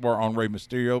Santos Escobar on Rey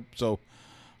Mysterio. So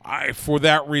for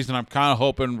that reason, I'm kind of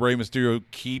hoping Rey Mysterio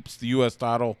keeps the U.S.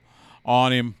 title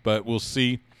on him, but we'll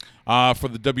see. For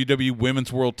the WWE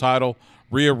Women's World title,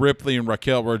 Rhea Ripley and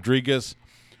Raquel Rodriguez.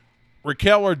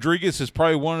 Raquel Rodriguez is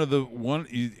probably one of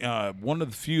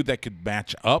the few that could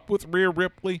match up with Rhea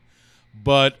Ripley,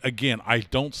 but again, I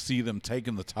don't see them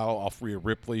taking the title off Rhea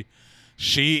Ripley.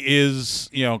 She is,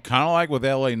 kind of like with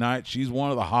LA Knight, she's one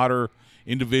of the hotter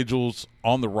individuals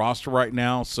on the roster right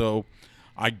now, so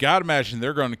I gotta imagine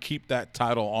they're going to keep that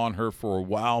title on her for a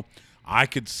while. I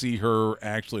could see her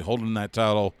actually holding that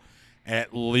title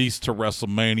at least to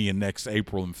WrestleMania next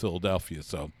April in Philadelphia.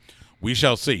 So we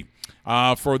shall see.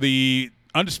 For the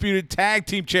Undisputed Tag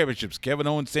Team Championships, Kevin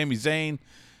Owens, Sami Zayn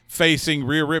facing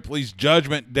Rhea Ripley's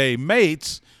Judgment Day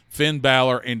mates, Finn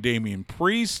Balor and Damian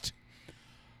Priest.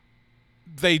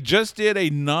 They just did a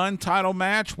non-title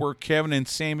match where Kevin and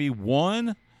Sami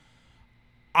won,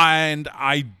 and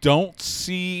I don't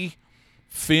see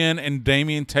Finn and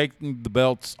Damian taking the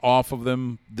belts off of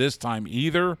them this time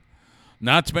either.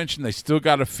 Not to mention they still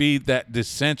got to feed that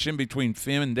dissension between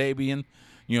Finn and Damian.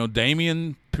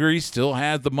 Damian Priest still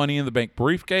has the Money in the Bank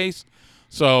briefcase,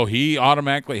 so he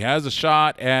automatically has a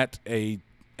shot at a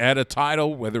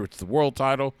title, whether it's the world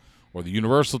title or the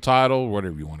universal title,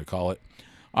 whatever you want to call it.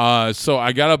 So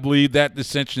I got to believe that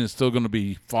dissension is still going to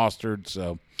be fostered.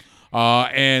 So,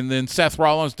 and then Seth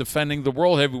Rollins defending the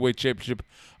World Heavyweight Championship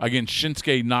against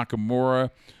Shinsuke Nakamura.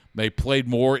 They played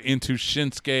more into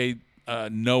Shinsuke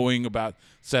knowing about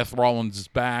Seth Rollins'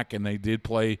 back, and they did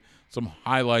play some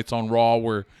highlights on Raw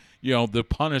where, the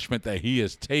punishment that he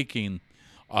is taking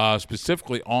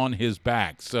specifically on his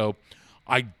back. So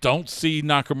I don't see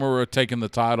Nakamura taking the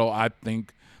title. I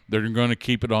think they're going to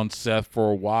keep it on Seth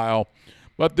for a while.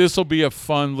 But this will be a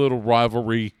fun little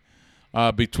rivalry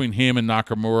between him and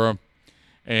Nakamura,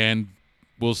 and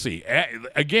we'll see.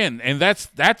 Again, and that's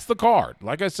the card.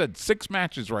 Like I said, 6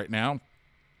 matches right now.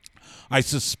 I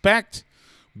suspect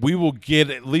we will get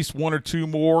at least 1 or 2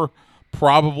 more,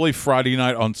 probably Friday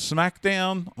night on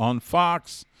SmackDown on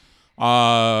Fox.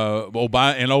 By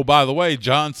the way,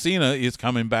 John Cena is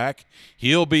coming back.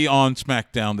 He'll be on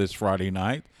SmackDown this Friday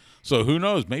night. So who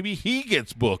knows? Maybe he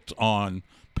gets booked on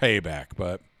Payback.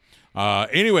 But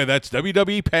anyway, that's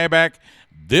WWE Payback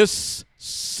this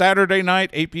Saturday night,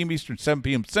 8 p.m. Eastern, 7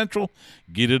 p.m. Central.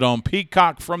 Get it on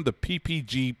Peacock from the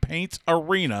PPG Paints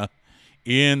Arena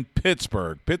in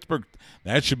Pittsburgh.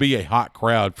 That should be a hot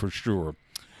crowd for sure.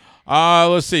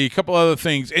 Let's see, a couple other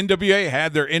things. NWA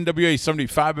had their NWA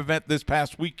 75 event this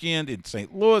past weekend in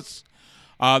St. Louis.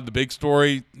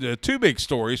 The 2 big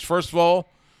stories. First of all,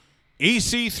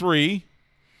 EC3,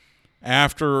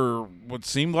 after what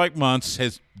seemed like months,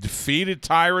 has defeated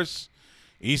Tyrus.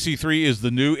 EC3 is the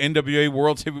new NWA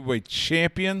World Heavyweight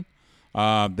Champion.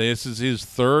 This is his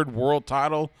 3rd world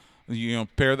title.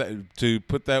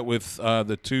 Put that with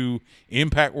the 2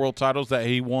 Impact World titles that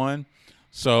he won.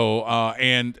 So,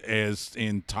 and as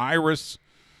in Tyrus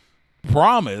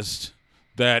promised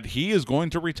that he is going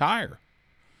to retire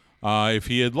if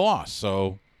he had lost.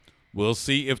 So we'll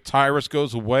see if Tyrus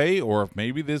goes away, or if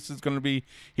maybe this is going to be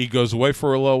he goes away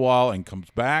for a little while and comes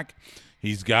back.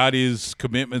 He's got his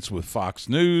commitments with Fox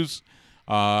News,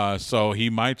 so he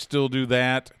might still do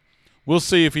that. We'll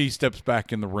see if he steps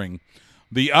back in the ring.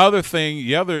 The other thing,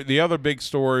 the other big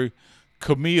story,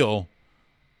 Camille,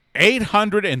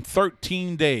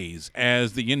 813 days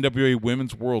as the NWA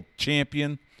Women's World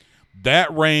Champion.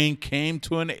 That reign came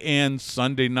to an end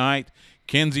Sunday night.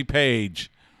 Kenzie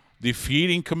Page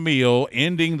defeating Camille,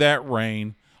 ending that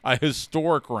reign, a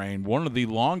historic reign, one of the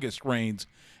longest reigns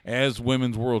as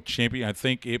Women's World Champion. I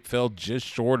think it fell just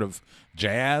short of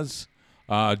Jazz.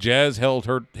 Jazz held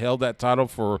that title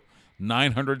for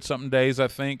 900 something days, I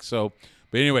think. So,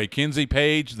 but anyway, Kenzie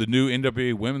Page, the new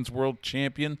NWA Women's World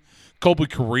Champion. Colby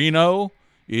Carino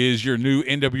is your new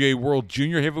NWA World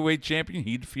Junior Heavyweight Champion.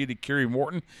 He defeated Kerry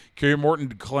Morton. Kerry Morton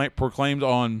proclaimed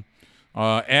on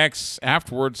X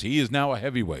afterwards he is now a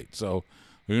heavyweight. So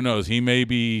who knows? He may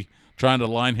be trying to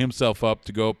line himself up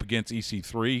to go up against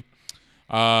EC3.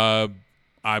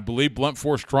 I believe Blunt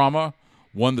Force Trauma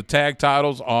won the tag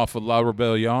titles off of La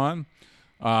Rebellion.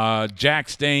 Jack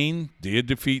Stain did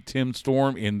defeat Tim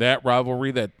Storm in that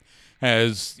rivalry that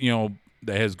has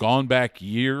gone back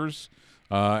years.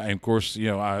 And of course,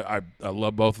 I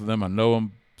love both of them. I know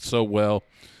them so well.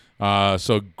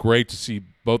 So great to see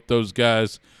both those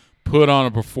guys put on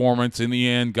a performance. In the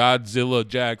end, Godzilla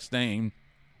Jack Stain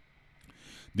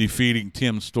defeating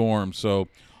Tim Storm. So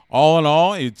all in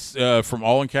all, it's from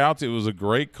all accounts, it was a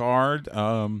great card.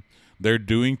 They're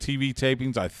doing TV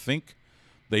tapings. I think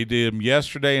they did them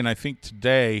yesterday, and I think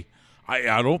today.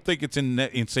 I don't think it's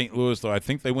in St. Louis, though. I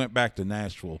think they went back to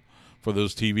Nashville for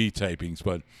those TV tapings.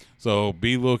 But so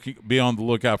be on the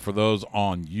lookout for those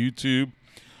on YouTube.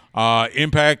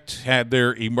 Impact had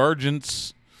their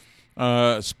Emergence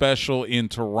special in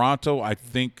Toronto. I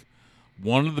think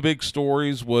one of the big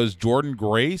stories was Jordan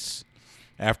Grace.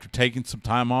 After taking some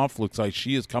time off, looks like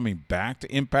she is coming back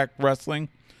to Impact Wrestling.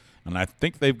 And I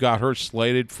think they've got her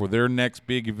slated for their next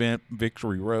big event,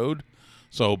 Victory Road.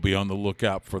 So be on the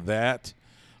lookout for that.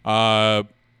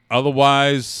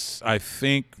 Otherwise, I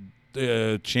think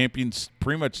the champions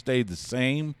pretty much stayed the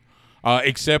same,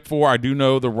 except for I do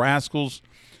know the Rascals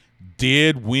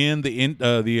did win the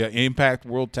Impact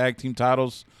World Tag Team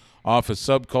titles off of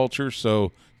Subculture.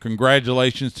 So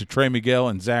congratulations to Trey Miguel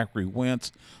and Zachary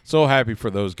Wentz. So happy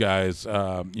for those guys.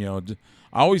 I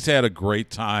always had a great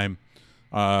time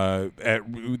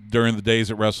during the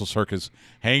days at Wrestle Circus,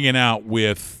 hanging out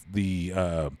with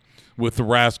the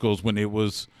Rascals when it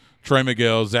was Trey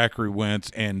Miguel, Zachary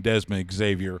Wentz, and Desmond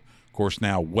Xavier. Of course,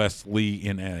 now Wes Lee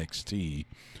in NXT.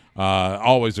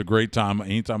 Always a great time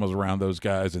anytime I was around those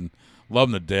guys, and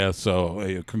love them to death.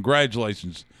 So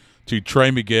congratulations to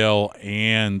Trey Miguel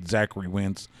and Zachary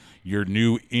Wentz, your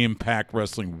new Impact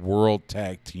Wrestling World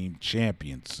Tag Team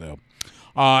Champions. So.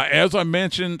 As I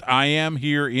mentioned, I am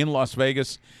here in Las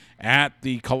Vegas at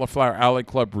the Cauliflower Alley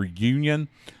Club reunion.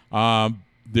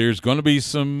 There's going to be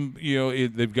some,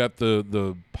 they've got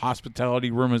the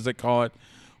hospitality room, as they call it,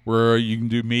 where you can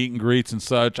do meet and greets and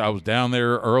such. I was down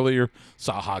there earlier,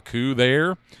 saw Haku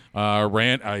there.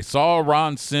 I saw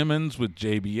Ron Simmons with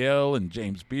JBL and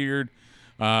James Beard.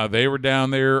 They were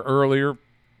down there earlier.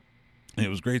 It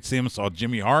was great to see him. I saw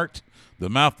Jimmy Hart, the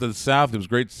Mouth of the South. It was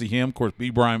great to see him. Of course, B.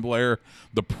 Brian Blair,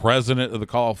 the president of the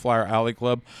Cauliflower Alley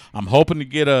Club. I'm hoping to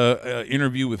get a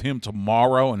interview with him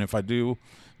tomorrow, and if I do,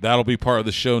 that'll be part of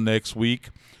the show next week.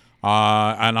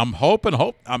 And I'm hoping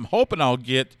I'll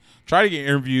try to get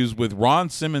interviews with Ron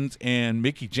Simmons and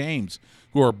Mickey James,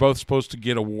 who are both supposed to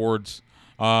get awards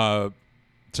tomorrow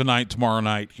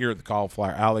night here at the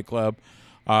Cauliflower Alley Club.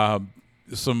 But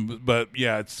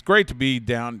yeah, it's great to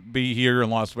be here in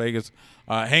Las Vegas,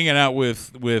 hanging out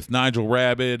with Nigel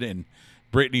Rabbit and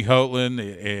Brittany Hoatland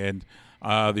and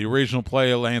the original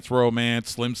player Lance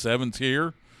Romance. Slim Seven's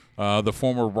here, the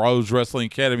former Rose Wrestling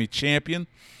Academy champion.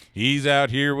 He's out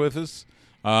here with us.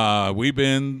 We've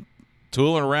been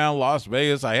tooling around Las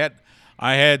Vegas. I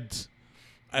had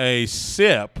a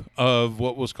sip of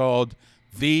what was called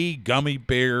the Gummy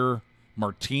Bear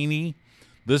Martini.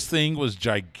 This thing was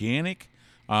gigantic.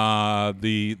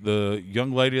 The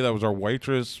young lady that was our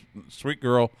waitress, sweet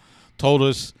girl, told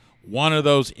us one of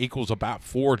those equals about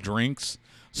 4 drinks.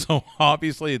 So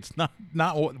obviously it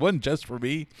wasn't just for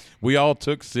me. We all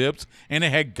took sips, and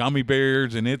it had gummy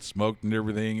bears and it smoked and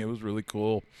everything. It was really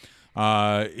cool.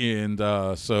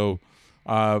 So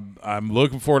I'm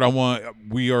looking forward.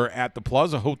 We are at the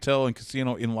Plaza Hotel and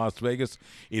Casino in Las Vegas.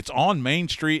 It's on Main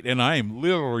Street, and I am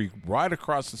literally right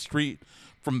across the street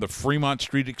from the Fremont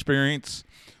Street Experience.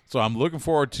 So I'm looking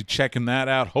forward to checking that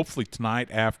out. Hopefully tonight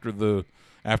after the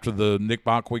Nick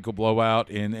Bockwinkel blowout,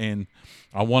 and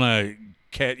I want to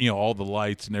catch all the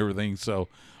lights and everything. So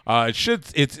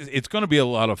it's going to be a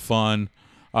lot of fun.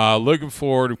 Looking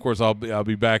forward. Of course, I'll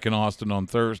be back in Austin on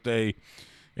Thursday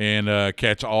and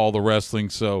catch all the wrestling.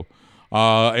 So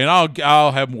and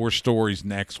I'll have more stories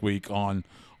next week on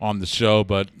the show.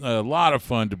 But a lot of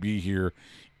fun to be here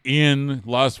in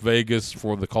Las Vegas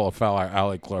for the Cauliflower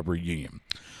Alley Club reunion.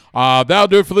 That'll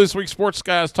do it for this week's Sports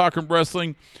Guys Talking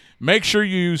Wrestling. Make sure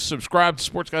you subscribe to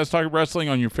Sports Guys Talking Wrestling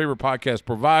on your favorite podcast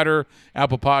provider,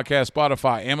 Apple Podcasts,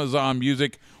 Spotify, Amazon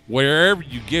Music, wherever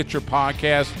you get your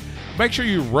podcast. Make sure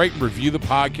you rate and review the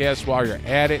podcast while you're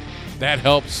at it. That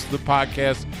helps the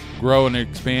podcast grow and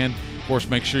expand. Of course,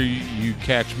 make sure you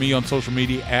catch me on social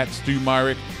media at Stu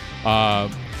Myrick.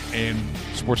 And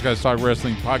Sports Guys Talk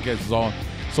Wrestling podcast is all on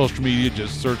social media.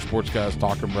 Just search Sports Guys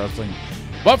Talking Wrestling.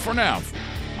 But for now,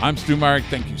 I'm Stu Myrick.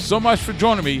 Thank you so much for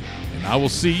joining me, and I will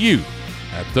see you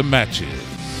at the matches.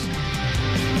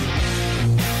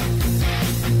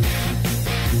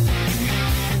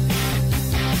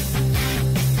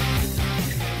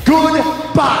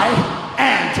 Goodbye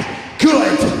and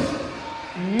good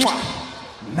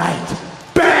night.